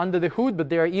are under the hood, but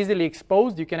they are easily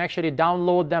exposed. You can actually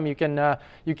download them. You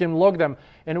can log them.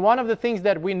 And one of the things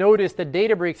that we noticed at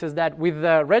Databricks is that with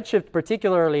Redshift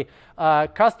particularly,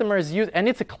 customers use, and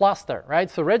it's a cluster,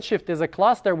 right? So Redshift is a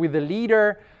cluster with a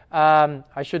leader.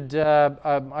 I should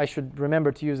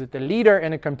remember to use it, a leader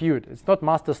and a compute. It's not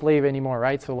master slave anymore,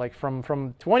 right? So like from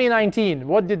 2019,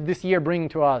 what did this year bring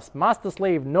to us? Master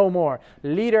slave, no more.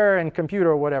 Leader and compute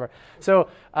or whatever. So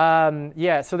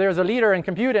yeah, so there's a leader and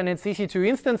compute, and it's EC2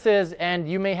 instances, and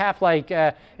you may have like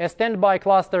a standby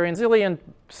cluster and zillion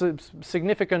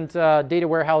significant data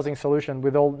warehousing solution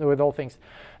with all things.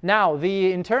 Now,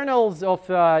 the internals of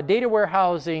data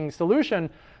warehousing solution,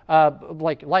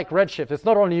 like Redshift, it's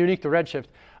not only unique to Redshift,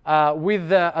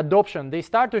 with adoption, they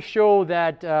start to show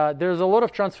that there's a lot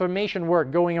of transformation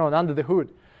work going on under the hood.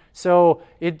 So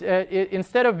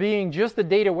instead of being just a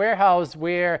data warehouse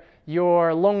where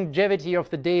your longevity of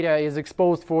the data is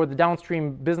exposed for the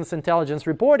downstream business intelligence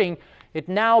reporting, it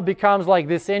now becomes like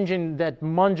this engine that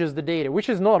munges the data, which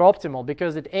is not optimal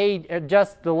because it A,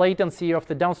 adjusts the latency of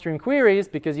the downstream queries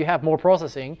because you have more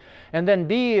processing, and then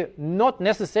B, not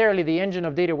necessarily the engine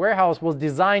of data warehouse was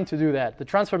designed to do that. The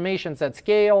transformations at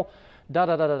scale,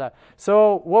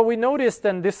 So what we noticed,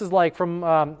 and this is like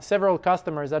from several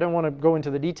customers, I don't want to go into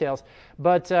the details,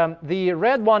 but the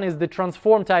red one is the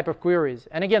transform type of queries.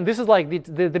 And again, this is like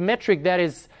the metric that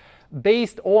is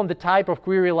based on the type of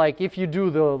query, like if you do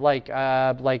the like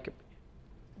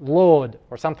load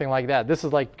or something like that, this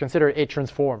is like considered a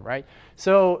transform, right?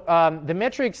 So the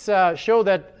metrics show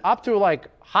that up to like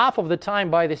half of the time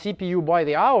by the CPU by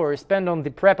the hour is spent on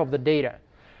the prep of the data.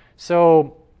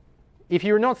 So if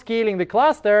you're not scaling the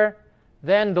cluster,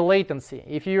 then the latency.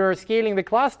 If you're scaling the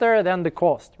cluster, then the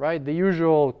cost, right? The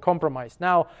usual compromise.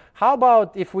 Now, how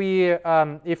about if we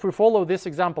follow this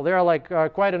example? There are like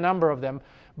quite a number of them.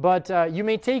 But you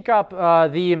may take up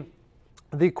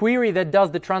the query that does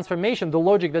the transformation, the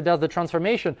logic that does the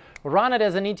transformation, run it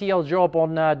as an ETL job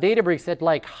on Databricks at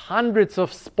like hundreds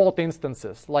of spot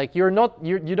instances. Like you don't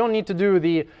need to do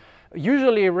the.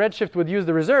 Usually Redshift would use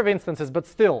the reserve instances, but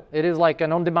still it is like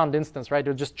an on-demand instance, right?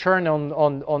 It'll just churn on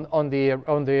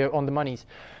the monies.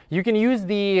 You can use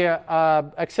the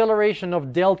acceleration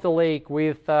of Delta Lake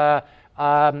with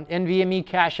NVMe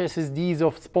cache SSDs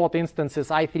of spot instances,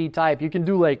 i3 type. You can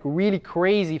do like really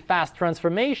crazy fast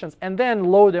transformations and then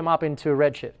load them up into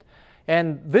Redshift.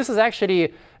 And this is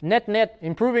actually net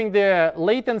improving the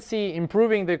latency,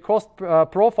 improving the cost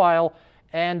profile,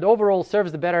 and overall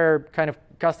serves the better kind of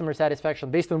customer satisfaction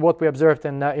based on what we observed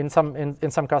in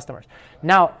some customers.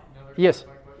 Now, yes,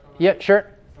 yeah,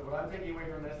 sure. So what I'm taking away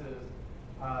from this is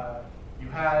you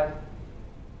had,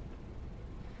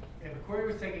 if a query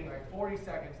was taking like 40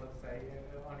 seconds, let's say,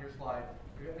 on your slide,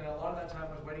 and a lot of that time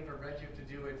was waiting for Redshift to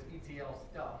do its ETL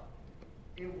stuff,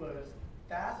 it was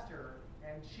faster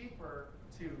and cheaper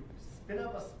to spin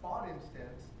up a spot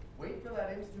instance, wait for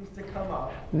that instance to come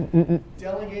up,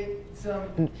 delegate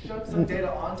shove some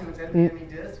data onto its NVMe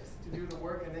disks to do the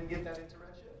work, and then get that into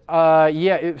Redshift?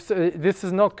 Yeah, this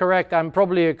is not correct. I'm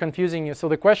probably confusing you. So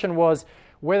the question was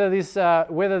whether these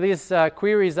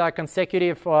queries are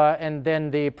consecutive, and then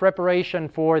the preparation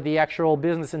for the actual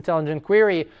business intelligence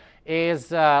query is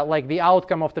like the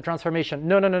outcome of the transformation.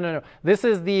 No. This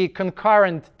is the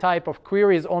concurrent type of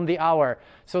queries on the hour.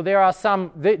 So there are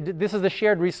some, this is the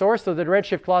shared resource, so the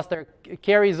Redshift cluster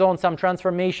carries on some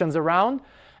transformations around,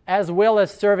 as well as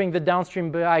serving the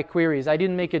downstream BI queries. I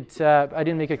didn't make it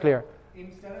clear.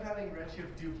 Instead of having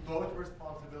Redshift do both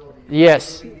responsibilities,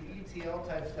 yes, moving the ETL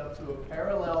type stuff to a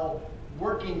parallel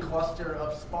working cluster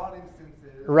of spot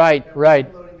instances, right,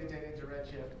 loading the data into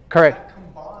Redshift. Correct. That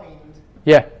combined,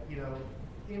 yeah,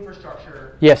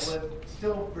 infrastructure yes, would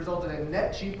still result in a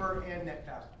net cheaper and net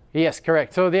faster. Yes,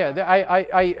 correct. So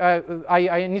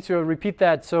I need to repeat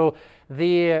that. So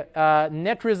the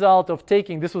net result of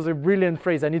taking, this was a brilliant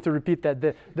phrase, I need to repeat that.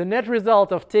 The net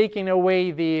result of taking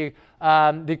away the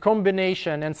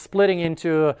combination and splitting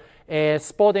into a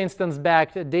spot instance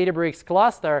backed Databricks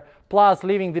cluster, plus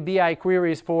leaving the BI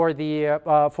queries for the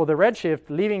Redshift,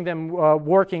 leaving them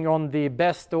working on the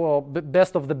best of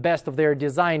the best of their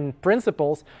design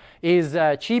principles, is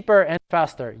cheaper and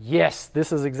faster. Yes,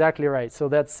 this is exactly right. So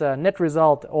that's net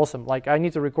result. Awesome. Like, I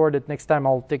need to record it next time.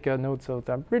 I'll take a note. So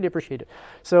I really appreciate it.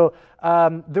 So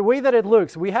the way that it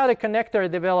looks, we had a connector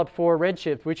developed for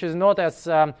Redshift, which is not as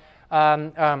so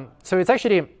it's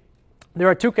actually, there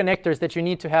are two connectors that you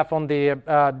need to have on the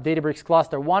Databricks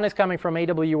cluster. One is coming from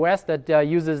AWS that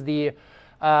uses the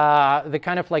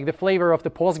kind of like the flavor of the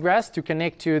Postgres to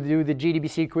connect to do the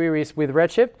JDBC queries with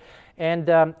Redshift. And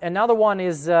another one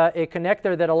is a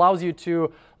connector that allows you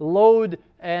to load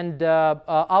and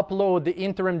upload the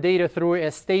interim data through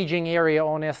a staging area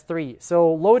on S3.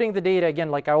 So loading the data,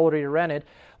 again, like I already ran it,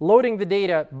 loading the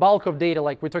data, bulk of data,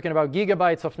 like we're talking about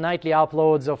gigabytes of nightly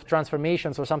uploads of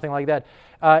transformations or something like that,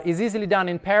 is easily done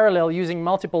in parallel using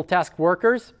multiple task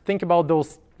workers. Think about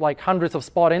those like hundreds of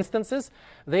spot instances.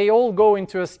 They all go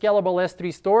into a scalable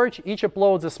S3 storage. Each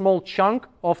uploads a small chunk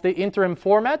of the interim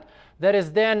format. That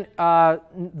is then Redshift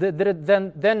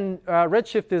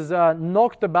is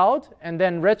knocked about, and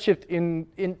then Redshift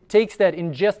takes that,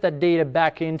 ingests that data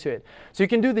back into it. So you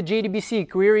can do the JDBC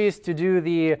queries to do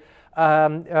the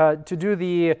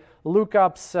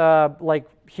lookups. Like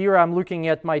here, I'm looking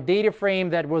at my data frame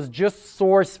that was just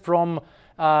sourced from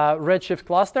Redshift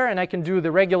cluster, and I can do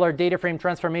the regular data frame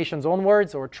transformations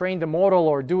onwards, or train the model,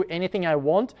 or do anything I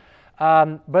want.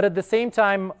 But at the same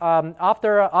time,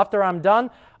 after I'm done,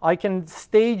 I can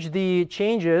stage the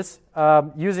changes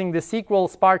using the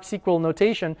Spark SQL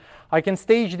notation. I can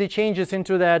stage the changes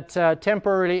into that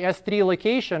temporary S3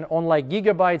 location on like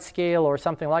gigabyte scale or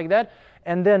something like that,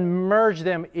 and then merge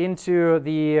them into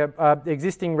the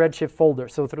existing Redshift folder,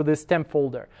 so through this temp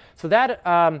folder. So that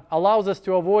allows us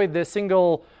to avoid the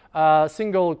single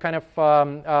kind of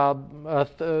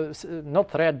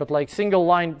not thread, but like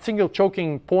single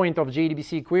choking point of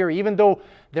JDBC query. Even though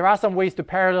there are some ways to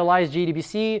parallelize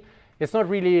JDBC, it's not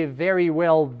really very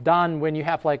well done when you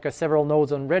have like several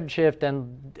nodes on Redshift,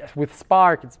 and with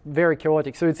Spark, it's very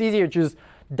chaotic. So it's easier to just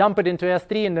dump it into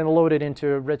S3 and then load it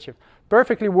into Redshift.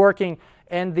 Perfectly working.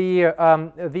 And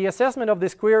the assessment of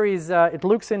these queries, it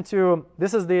looks into,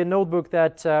 this is the notebook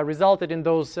that resulted in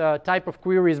those type of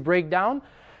queries breakdown.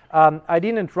 I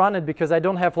didn't run it because I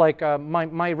don't have like,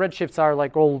 my Redshifts are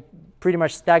like all pretty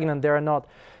much stagnant, they are not.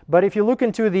 But if you look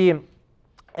into the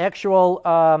actual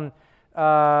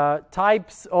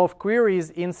types of queries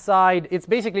inside, it's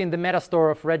basically in the meta store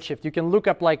of Redshift. You can look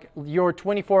up like your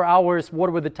 24 hours,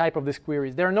 what were the type of these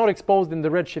queries. They're not exposed in the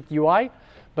Redshift UI,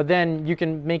 but then you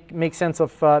can make sense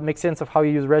of how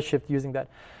you use Redshift using that.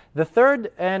 The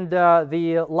third and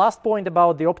the last point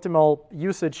about the optimal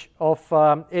usage of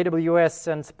AWS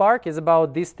and Spark is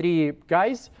about these three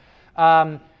guys,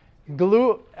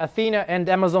 Glue, Athena, and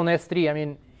Amazon S3. I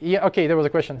mean, yeah, okay, there was a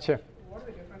question, sure. What are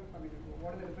the difference? I mean,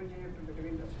 what are the differences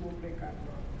between the Snowflake and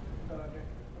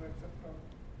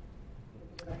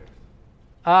the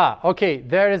Redshift? Okay,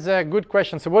 there is a good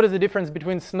question. So what is the difference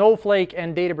between Snowflake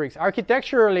and Databricks?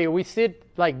 Architecturally, we sit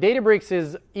like Databricks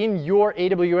is in your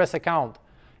AWS account.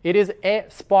 It is a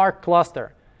Spark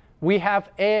cluster. We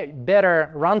have a better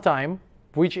runtime,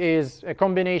 which is a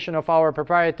combination of our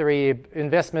proprietary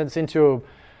investments into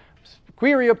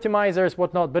query optimizers,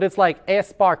 whatnot, but it's like a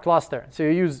Spark cluster. So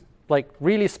you use like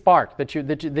really Spark that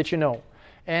you know.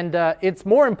 And it's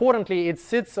more importantly, it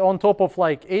sits on top of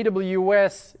like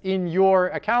AWS in your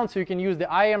account, so you can use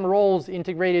the IAM roles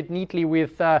integrated neatly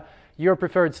with your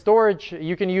preferred storage.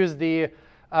 You can use the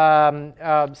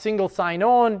single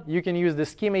sign-on. You can use the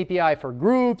Scheme API for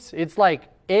groups. It's like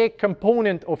a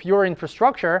component of your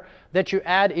infrastructure that you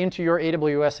add into your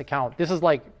AWS account. This is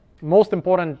like most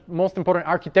important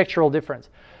architectural difference.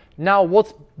 Now,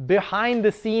 what's behind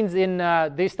the scenes in,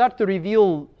 they start to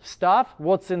reveal stuff,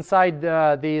 what's inside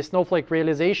the Snowflake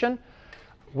realization.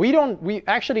 We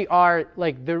actually are,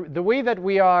 like the way that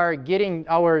we are getting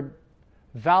our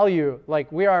value.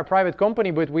 Like we are a private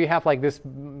company, but we have like this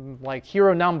like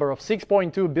hero number of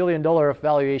 $6.2 billion of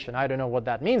valuation. I don't know what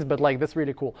that means, but like that's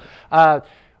really cool.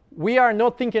 We are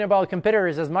not thinking about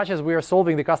competitors as much as we are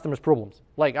solving the customer's problems.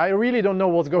 Like I really don't know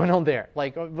what's going on there.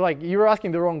 Like you're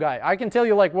asking the wrong guy. I can tell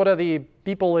you like what are the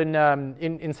people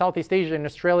in Southeast Asia, in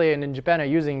Australia, and in Japan are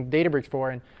using Databricks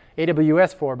for and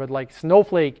AWS for, but like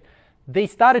Snowflake, they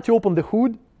started to open the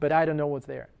hood, but I don't know what's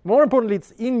there. More importantly,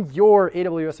 it's in your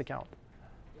AWS account.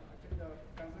 Yeah, I think the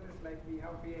concern is like we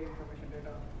have PA information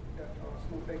data that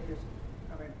Snowflake is,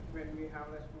 I mean, when we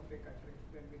have that Snowflake actually,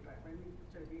 when we try, when we,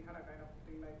 so we had a kind of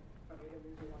thing like from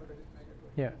AWS, we wanted to just make it to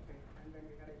Yeah. Snowflake, and then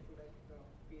we had to like the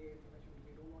PA information,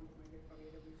 we don't want to make it from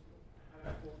AWS to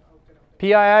outside of that.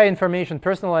 PII information,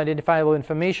 personal identifiable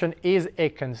information, is a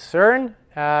concern,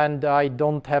 and I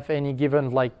don't have any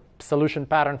given like solution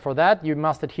pattern for that. You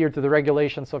must adhere to the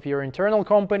regulations of your internal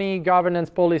company, governance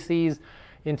policies,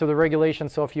 into the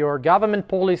regulations of your government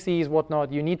policies,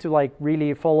 whatnot. You need to like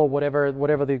really follow whatever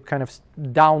the kind of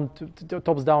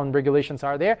tops down regulations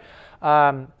are there.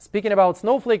 Speaking about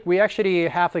Snowflake, we actually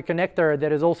have a connector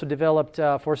that is also developed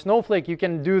for Snowflake. You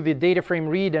can do the data frame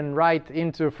read and write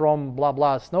into from blah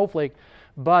blah Snowflake,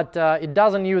 but it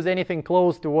doesn't use anything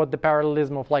close to what the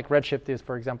parallelism of like Redshift is,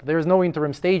 for example. There is no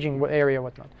interim staging area,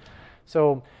 whatnot.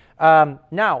 So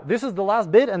now this is the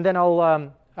last bit, and then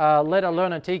I'll let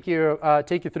Alona take you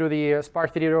through the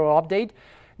Spark 3.0 update.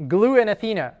 Glue and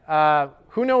Athena.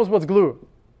 Who knows what's glue?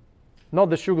 Not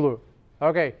the shoe glue.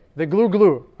 Okay, the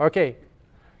glue. Okay,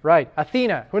 right.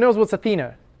 Athena. Who knows what's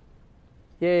Athena?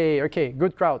 Yay. Okay,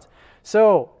 good crowds.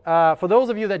 So for those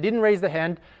of you that didn't raise the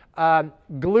hand,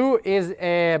 Glue is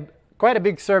quite a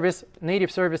big service,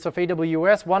 native service of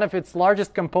AWS. One of its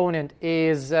largest component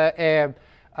is a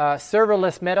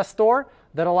serverless metastore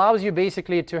that allows you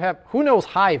basically to have, who knows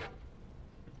Hive?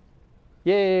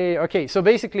 Yay, okay, so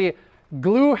basically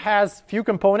Glue has few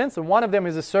components, and one of them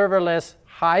is a serverless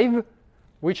Hive,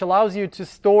 which allows you to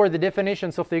store the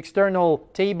definitions of the external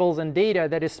tables and data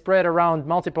that is spread around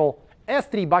multiple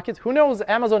S3 buckets. Who knows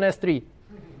Amazon S3?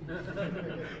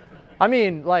 I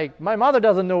mean, like, my mother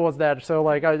doesn't know what's that, so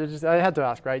like I had to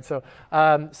ask, right? So,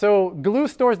 so Glue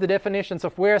stores the definitions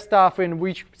of where stuff in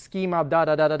which schema,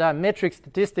 metrics,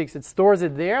 statistics. It stores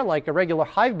it there like a regular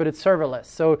Hive, but it's serverless.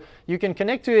 So you can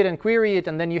connect to it and query it,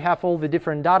 and then you have all the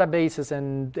different databases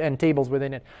and tables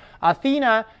within it.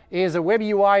 Athena is a web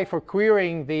UI for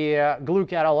querying the Glue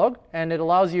catalog, and it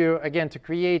allows you again to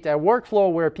create a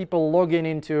workflow where people log in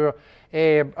into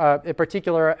a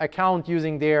particular account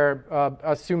using their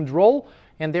assumed role,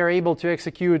 and they're able to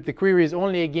execute the queries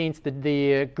only against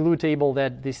the Glue table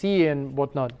that they see and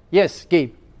whatnot. Yes,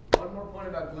 Gabe? One more point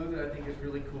about Glue that I think is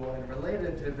really cool and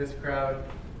related to this crowd.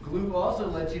 Glue also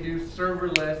lets you do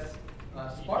serverless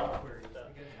Spark queries.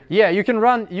 Yeah, you can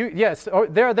run. Yes,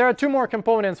 there are two more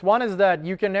components. One is that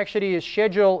you can actually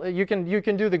schedule. You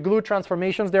can do the Glue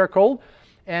transformations. They're called.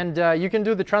 And you can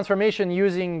do the transformation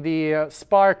using the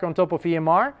Spark on top of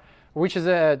EMR, which is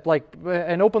like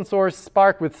an open source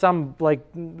Spark with some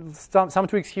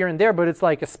tweaks here and there, but it's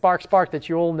like a Spark that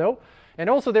you all know. And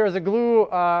also there is a Glue,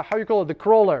 how you call it, the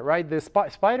crawler, right? The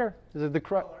spider? Is it the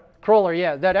crawler?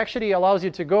 Yeah, that actually allows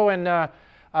you to go and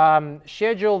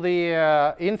schedule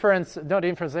the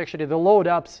the load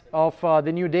ups of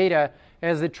the new data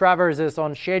as it traverses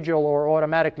on schedule or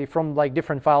automatically from like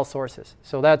different file sources.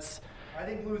 So that's. I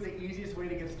think Glue is the easiest way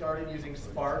to get started using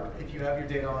Spark if you have your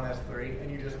data on S3 and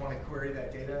you just want to query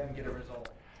that data and get a result.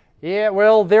 Yeah,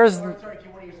 well, there's. Or, sorry, if you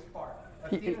want to use Spark.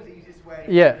 Athena is the easiest way.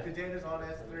 Yeah. If the data's on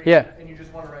S3 and you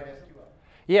just want to write SQL.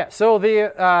 Yeah. So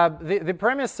the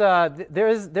premise there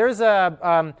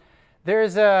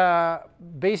is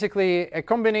basically a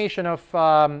combination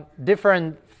of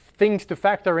different things to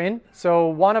factor in. So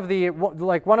one of the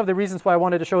reasons why I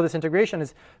wanted to show this integration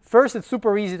is first, it's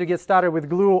super easy to get started with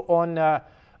Glue on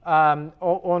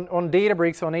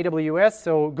Databricks on AWS.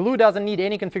 So Glue doesn't need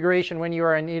any configuration when you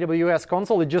are in AWS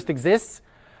console. It just exists.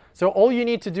 So all you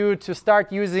need to do to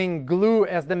start using Glue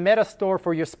as the metastore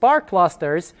for your Spark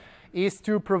clusters is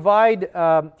to provide.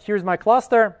 Here's my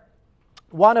cluster.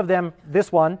 One of them,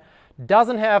 this one,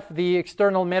 doesn't have the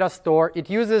external metastore. It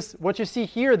uses what you see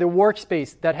here, the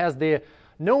workspace that has the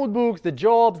notebooks, the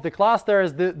jobs, the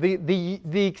clusters,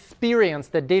 the experience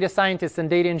that data scientists and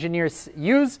data engineers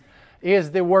use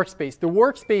is the workspace. The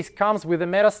workspace comes with a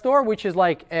metastore, which is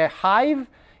like a Hive.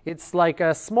 It's like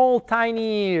a small,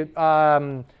 tiny,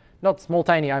 not small,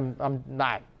 tiny, I'm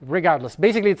not, regardless.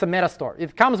 Basically, it's a metastore.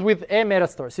 It comes with a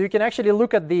metastore. So you can actually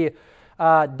look at the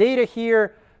data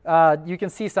here. You can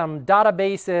see some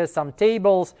databases, some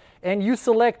tables, and you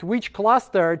select which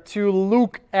cluster to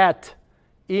look at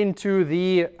into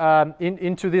the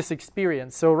into this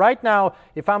experience. So right now,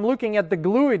 if I'm looking at the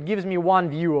glue, it gives me one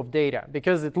view of data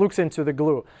because it looks into the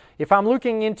glue. If I'm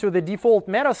looking into the default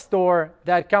meta store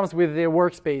that comes with the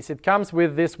workspace, it comes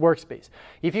with this workspace.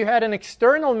 If you had an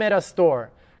external meta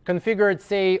store configured,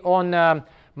 say, on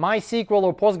MySQL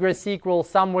or PostgreSQL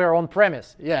somewhere on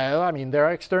premise. Yeah, I mean, there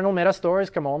are external meta stores,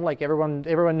 come on, like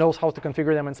everyone knows how to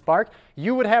configure them in Spark.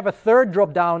 You would have a third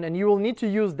dropdown, and you will need to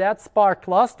use that Spark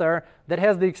cluster that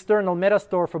has the external meta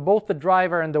store for both the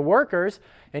driver and the workers,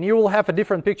 and you will have a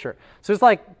different picture. So it's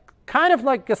like kind of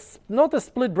like not a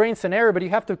split brain scenario, but you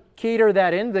have to cater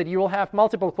that in, that you will have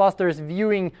multiple clusters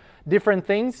viewing different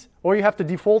things, or you have to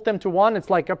default them to one. It's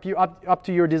like up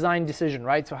to your design decision,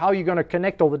 right? So how are you going to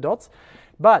connect all the dots?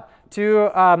 But to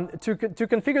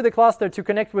configure the cluster to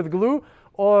connect with Glue,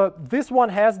 this one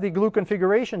has the Glue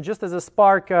configuration just as a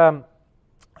Spark,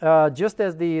 just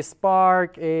as the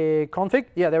Spark config.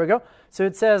 Yeah, there we go. So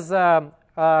it says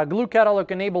Glue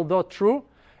catalog enable.true.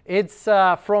 It's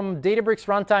from Databricks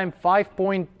runtime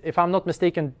 5. If I'm not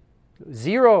mistaken,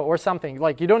 0 or something.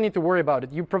 Like, you don't need to worry about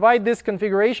it. You provide this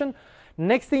configuration.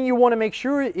 Next thing you want to make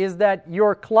sure is that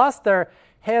your cluster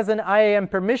has an IAM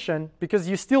permission, because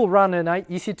you still run an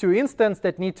EC2 instance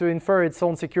that need to infer its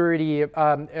own security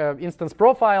instance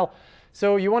profile.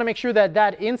 So you want to make sure that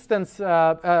that instance,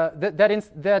 an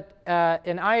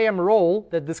IAM role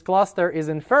that this cluster is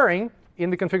inferring in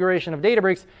the configuration of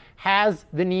Databricks has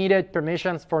the needed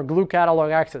permissions for Glue catalog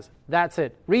access. That's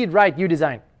it. Read, write, you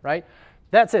design, right?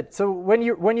 That's it. So when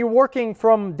you're working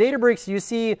from Databricks, you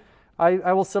see,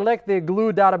 I will select the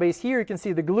Glue database here. You can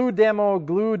see the Glue demo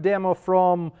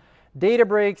from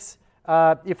Databricks.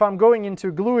 If I'm going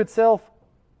into Glue itself,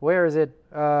 where is it?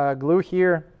 Glue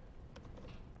here.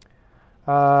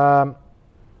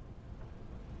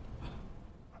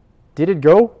 Did it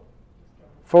go?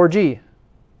 4G.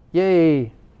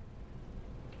 Yay.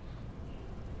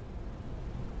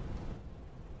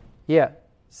 Yeah.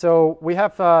 So we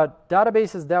have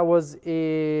databases that was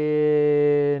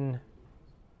in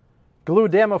Glue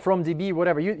demo from DB,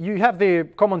 whatever. You have the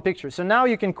common picture. So now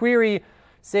you can query,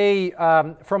 say,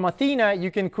 from Athena,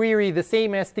 you can query the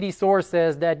same S3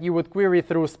 sources that you would query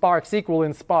through Spark SQL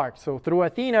in Spark. So through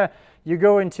Athena, you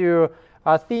go into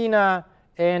Athena,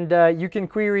 and you can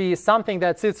query something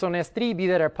that sits on S3, be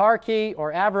that a Parquet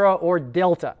or Avra or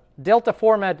Delta. Delta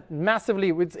format massively,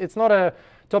 it's not a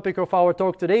topic of our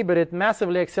talk today, but it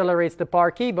massively accelerates the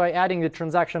Parquet by adding the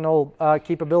transactional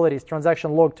capabilities,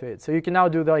 transaction log to it. So you can now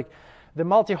do the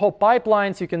multi-hop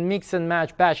pipelines. You can mix and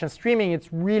match batch and streaming. It's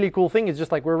really cool thing. It's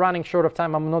just like we're running short of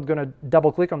time. I'm not going to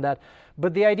double click on that.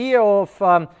 But the idea of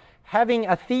having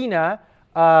Athena,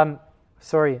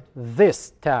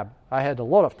 this tab. I had a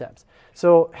lot of tabs.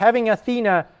 So having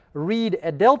Athena read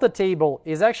a Delta table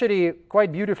is actually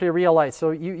quite beautifully realized.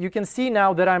 So you can see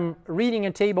now that I'm reading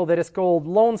a table that is called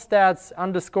loan stats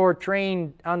 _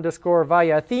 train _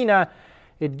 via Athena.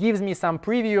 It gives me some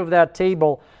preview of that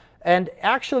table. And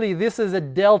actually, this is a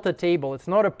Delta table. It's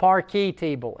not a Parquet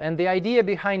table. And the idea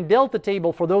behind Delta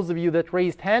table, for those of you that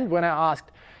raised hand when I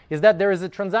asked, is that there is a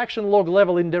transaction log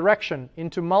level indirection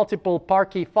into multiple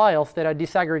Parquet files that are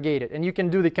disaggregated. And you can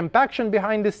do the compaction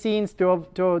behind the scenes to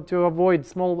avoid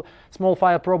small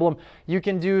file problem. You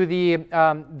can do the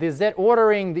Z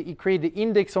ordering, create the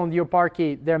index on your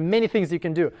Parquet. There are many things you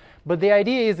can do. But the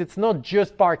idea is it's not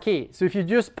just Parquet. So if you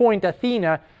just point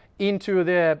Athena into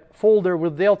the folder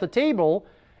with Delta table,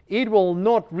 it will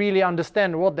not really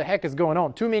understand what the heck is going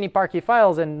on. Too many Parquet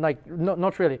files and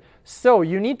not really. So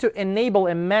you need to enable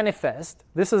a manifest.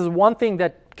 This is one thing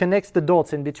that connects the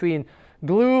dots in between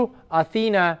Glue,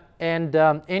 Athena, and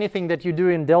anything that you do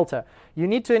in Delta. You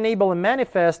need to enable a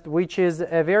manifest, which is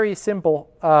a very simple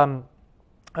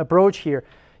approach here.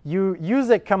 You use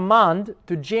a command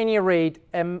to generate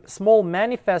a small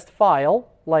manifest file,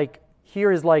 like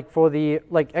here is for the,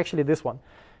 actually this one.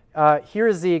 Here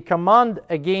is the command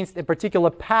against a particular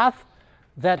path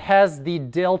that has the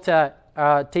Delta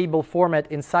table format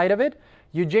inside of it.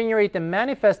 You generate a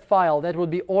manifest file that will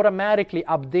be automatically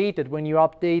updated when you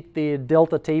update the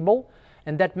Delta table.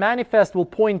 And that manifest will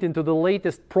point into the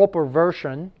latest proper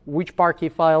version, which Parquet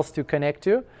files to connect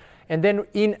to. And then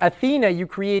in Athena, you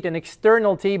create an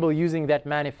external table using that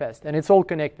manifest. And it's all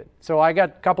connected. So I got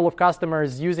a couple of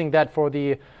customers using that for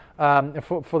the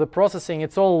processing.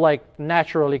 It's all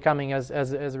naturally coming as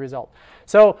a result.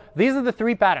 So these are the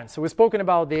three patterns. So we've spoken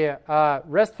about the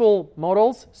RESTful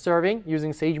models serving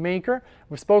using Sagemaker.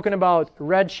 We've spoken about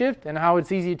Redshift and how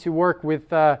it's easy to work with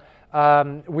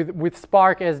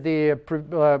Spark as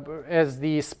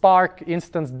the Spark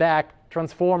instance back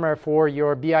transformer for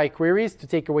your BI queries to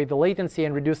take away the latency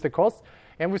and reduce the costs.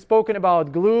 And we've spoken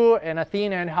about Glue and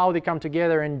Athena and how they come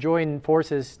together and join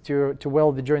forces to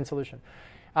weld the joint solution.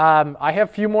 I have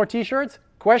a few more t-shirts.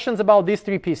 Questions about these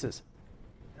three pieces?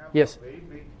 Yes. Very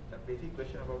basic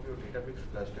question about your Databricks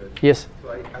clusters. Yes.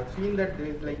 So I've seen that there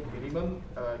is like minimum,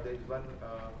 there is one,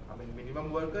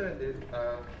 minimum worker and there is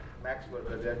max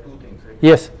worker. There are two things, right?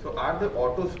 Yes. So are the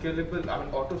auto scalable,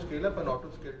 auto scale up and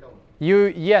auto scale down?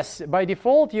 Yes, by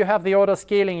default you have the auto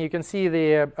scaling. You can see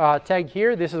the tag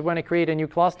here. This is when I create a new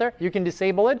cluster. You can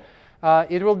disable it.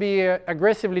 It will be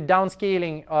aggressively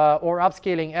downscaling or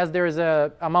upscaling as there is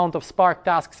a amount of Spark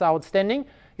tasks outstanding.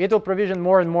 It will provision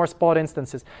more and more Spot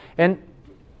instances. And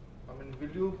will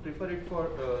you prefer it for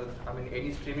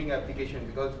any streaming application?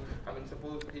 Because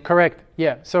suppose correct,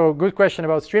 yeah. So good question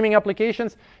about streaming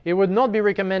applications. It would not be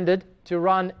recommended to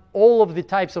run all of the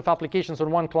types of applications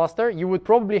on one cluster. You would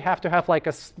probably have to have like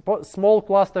a small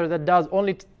cluster that does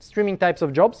only streaming types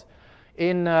of jobs.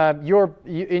 In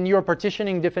your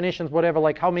partitioning definitions, whatever,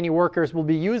 like how many workers will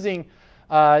be using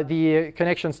the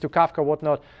connections to Kafka,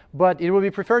 whatnot. But it will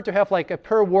be preferred to have like a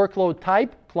per workload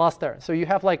type cluster. So you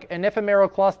have like an ephemeral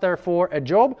cluster for a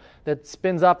job that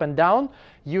spins up and down.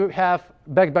 You have,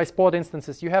 backed by Spot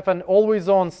instances, you have an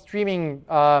always-on streaming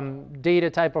data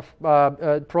type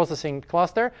of processing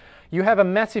cluster. You have a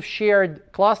massive shared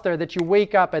cluster that you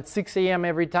wake up at 6 a.m.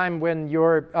 every time when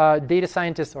your data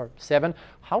scientists, or 7,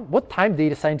 what time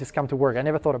data scientists come to work? I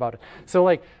never thought about it. So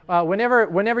like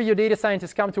whenever your data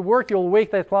scientists come to work, you'll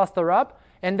wake that cluster up,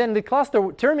 and then the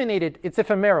cluster terminated, it's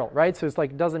ephemeral, right? So it's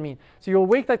like, doesn't mean. So you'll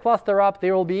wake that cluster up,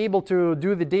 they will be able to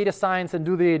do the data science and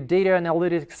do the data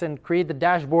analytics and create the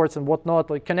dashboards and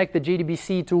whatnot, like connect the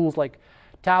JDBC tools like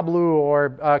Tableau or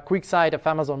QuickSight of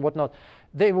Amazon, whatnot.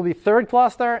 They will be third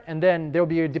cluster, and then there'll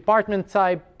be a department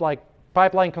type, like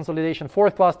pipeline consolidation,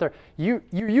 fourth cluster. You're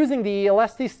using the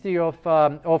elasticity of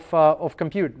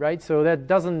compute, right? So that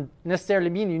doesn't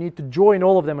necessarily mean you need to join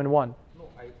all of them in one. No,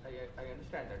 I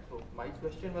understand that. So my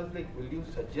question was like, will you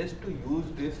suggest to use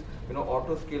this,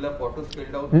 auto scale up, auto scale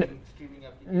down in streaming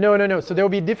applications? No. So there will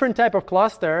be different type of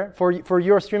cluster for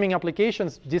your streaming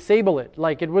applications. Disable it.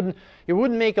 Like it wouldn't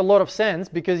make a lot of sense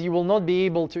because you will not be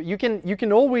able to. You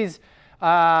can always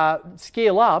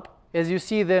scale up as you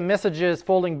see the messages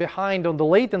falling behind on the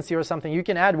latency or something. You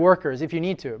can add workers if you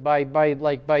need to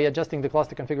by adjusting the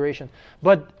cluster configuration.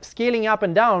 But scaling up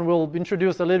and down will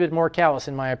introduce a little bit more chaos,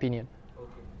 in my opinion. Okay.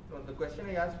 So the question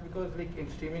I asked because like in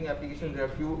streaming applications there are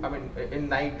few. In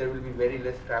night there will be very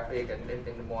less traffic, and then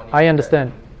in the morning. I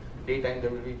understand. Daytime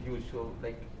there will be huge. So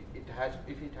like if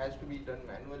it has to be done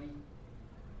manually,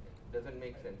 it doesn't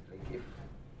make sense. Like if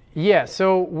yeah,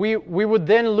 so we would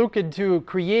then look into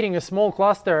creating a small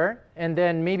cluster and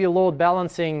then maybe load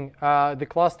balancing the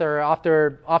cluster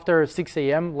after 6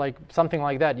 a.m., like something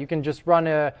like that. You can just run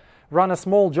a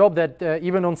small job that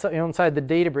even inside the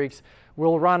Databricks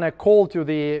will run a call to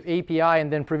the API and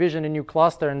then provision a new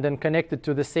cluster and then connect it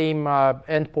to the same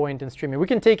endpoint in streaming. We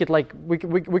can take it like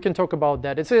we can talk about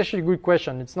that. It's actually a good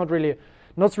question. It's not really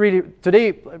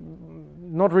today.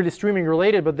 Not really streaming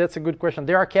related, but that's a good question.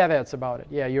 There are caveats about it.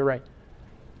 Yeah, you're right.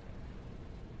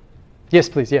 Yes,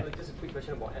 please. Yeah. Just a quick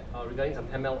question about regarding some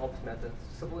ML ops matters.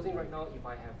 Supposing right now, if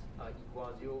I have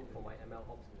Iguazio for my ML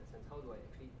ops in that sense, how do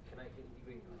can I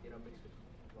integrate into Databricks with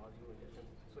Iguazio in that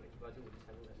sense, so that Iguazio will just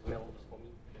handle ML ops for me?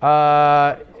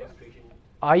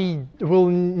 I will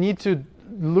need to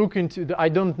look into I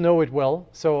don't know it well,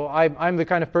 so I'm the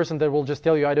kind of person that will just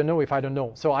tell you I don't know if I don't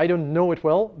know. So I don't know it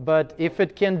well, but if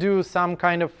it can do some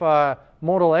kind of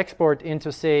model export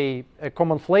into, say, a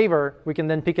common flavor, we can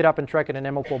then pick it up and track it in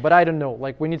MLflow. But I don't know.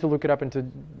 Like we need to look it up into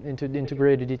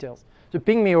integrated details. So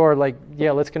ping me or like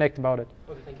let's connect about it.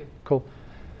 Okay, thank you. Cool.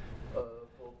 For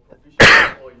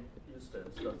provision or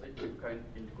instance, does it kind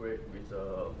of integrate with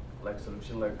like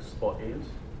solution like Spot.is?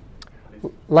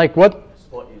 Like what?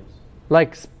 Spot.is.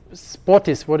 Like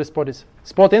Spot.is. What is Spot.is?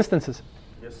 Spot instances.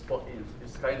 Yes, Spot.is.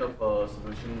 It's kind of a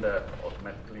solution that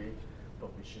automatically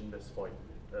provision the Spot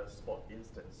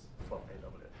instance from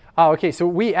AWS. Okay. So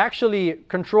we actually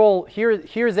control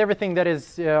here's everything that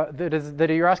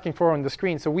you're asking for on the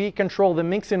screen. So we control the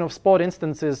mixing of Spot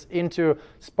instances into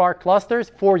Spark clusters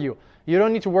for you. You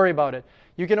don't need to worry about it.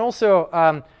 You can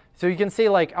also so you can say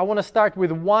like, I want to start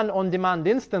with one on-demand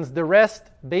instance. The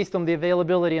rest, based on the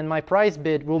availability and my price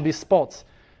bid, will be spots.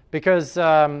 Because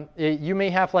you may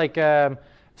have like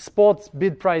spots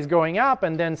bid price going up,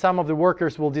 and then some of the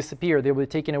workers will disappear. They will be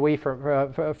taken away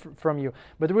from you.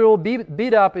 But we will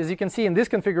bid up, as you can see in this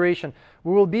configuration,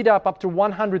 we will bid up to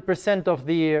 100% of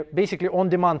the basically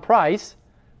on-demand price,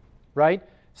 right?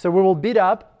 So we will bid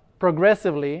up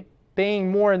progressively,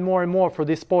 paying more and more and more for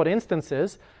these spot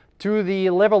instances, to the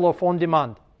level of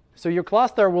on-demand. So your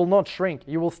cluster will not shrink.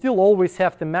 You will still always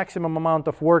have the maximum amount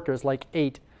of workers, like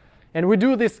 8. And we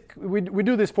do this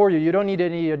for you. You don't need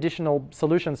any additional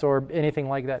solutions or anything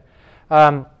like that.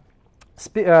 Really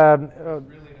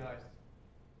nice.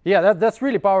 Yeah, that's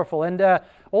really powerful. And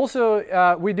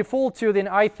also, we default to the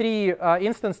i3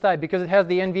 instance type because it has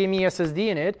the NVMe SSD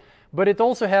in it, but it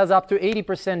also has up to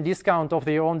 80% discount of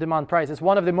the on-demand price. It's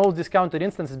one of the most discounted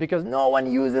instances because no one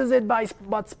uses it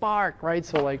but Spark, right?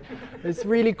 So like, it's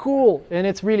really cool and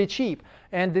it's really cheap,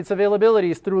 and its availability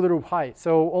is through the roof high.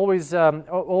 So always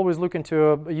look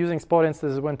into using spot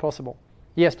instances when possible.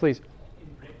 Yes, please. In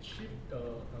Redshift,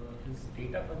 is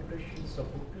data compression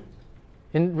supported?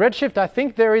 In Redshift, I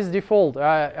think there is default.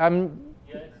 Yeah,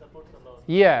 it supports a lot.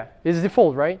 Yeah, it's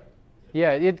default, right?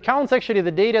 Yeah, it counts actually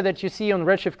the data that you see on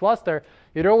Redshift cluster.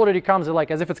 It already comes like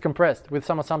as if it's compressed with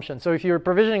some assumption. So if you're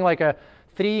provisioning like a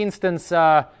 3-instance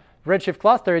Redshift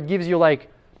cluster, it gives you like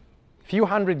a few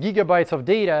hundred gigabytes of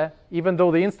data, even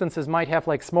though the instances might have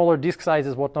like smaller disk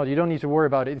sizes, whatnot. You don't need to worry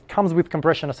about it. It comes with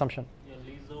compression assumption. Yeah,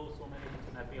 LISO, so many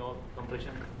snappy or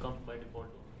compression comes by default.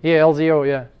 Yeah, LZO,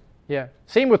 yeah. Yeah.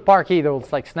 Same with Spark+AI though,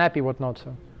 it's like snappy, whatnot.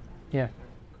 So yeah.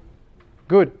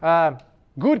 Good.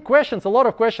 Good questions, a lot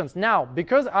of questions. Now,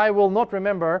 because I will not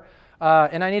remember,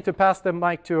 and I need to pass the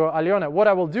mic to Alyona, what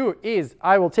I will do is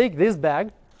I will take this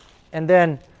bag, and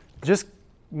then just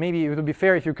maybe it would be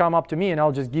fair if you come up to me, and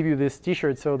I'll just give you this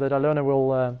T-shirt so that Alyona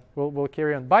will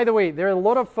carry on. By the way, there are a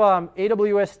lot of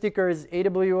AWS stickers,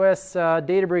 AWS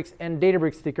Databricks, and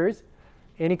Databricks stickers.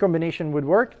 Any combination would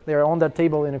work. They're on that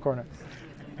table in the corner,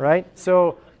 right?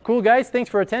 So cool, guys. Thanks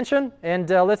for attention, and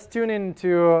let's tune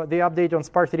into the update on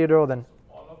Spark 3.0 then.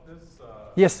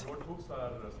 Yes. Notebooks are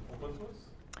open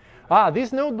source?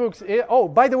 These notebooks. Oh,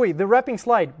 by the way, the wrapping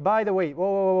slide. By the way,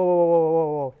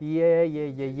 whoa.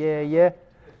 Yeah.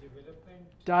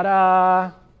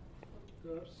 Ta-da!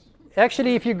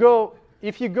 Actually, if you go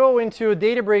into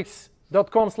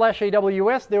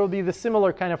Databricks.com/AWS, there will be the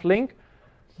similar kind of link.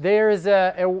 There's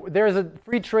a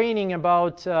free training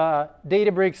about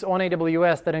Databricks on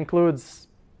AWS that includes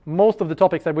most of the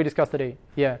topics that we discussed today.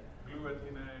 Yeah.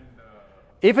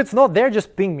 If it's not there,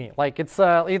 just ping me. Like it's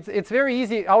very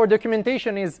easy. Our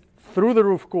documentation is through the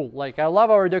roof cool. Like I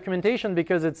love our documentation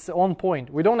because it's on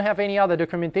point. We don't have any other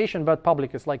documentation but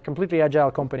public. It's like completely agile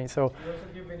company. So Do you also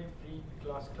give any free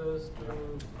clusters to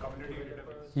community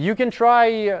developers? you can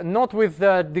try not with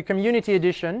the community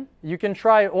edition. You can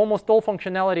try almost all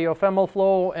functionality of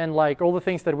MLflow and like all the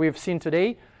things that we've seen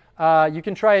today. You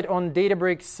can try it on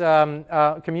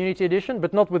Databricks Community Edition,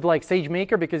 but not with like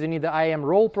Sagemaker because you need the IAM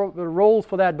roles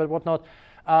for that, but whatnot.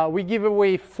 We give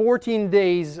away 14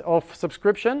 days of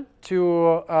subscription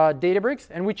to Databricks,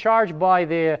 and we charge by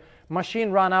the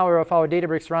machine run hour of our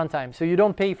Databricks runtime. So you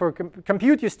don't pay for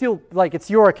compute, you still, like it's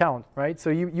your account, right?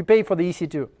 So you pay for the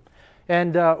EC2.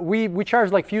 And we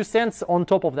charge like few cents on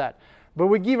top of that. But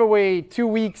we give away 2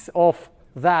 weeks of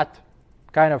that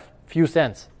kind of few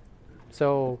cents.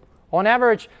 So on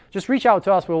average, just reach out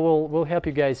to us. We'll help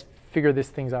you guys figure these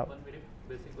things out. One very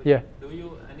basic question. Yeah. Do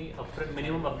you any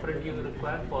minimum upfront you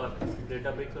require for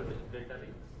Databricks or Delta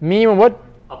Lake? Minimum what?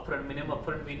 Minimum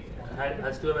upfront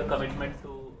has to have a commitment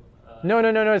to. No.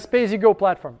 It's pay-as-you-go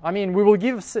platform. I mean, we will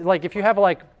give like if you have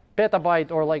like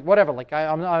petabyte or like whatever. Like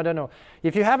I don't know.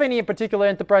 If you have any particular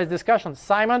enterprise discussions,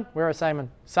 Simon, where is Simon?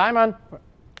 Simon.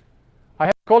 I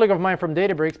have a colleague of mine from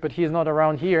Databricks, but he's not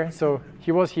around here, so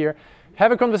he was here.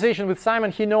 Have a conversation with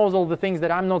Simon. He knows all the things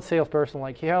that I'm not salesperson.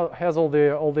 Like he has all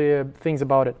the things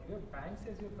about it. You have banks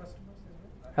as your customers as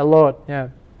well? A lot, yeah.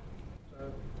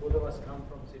 Both of us come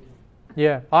from city.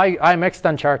 Yeah, I'm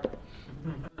extant chart.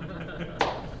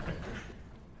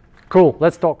 Cool.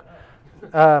 Let's talk.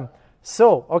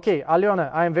 So, okay,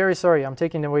 Alyona, I'm very sorry. I'm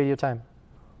taking away your time.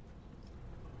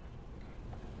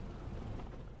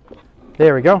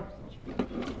 There we go.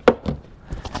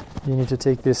 You need to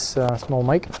take this small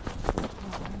mic.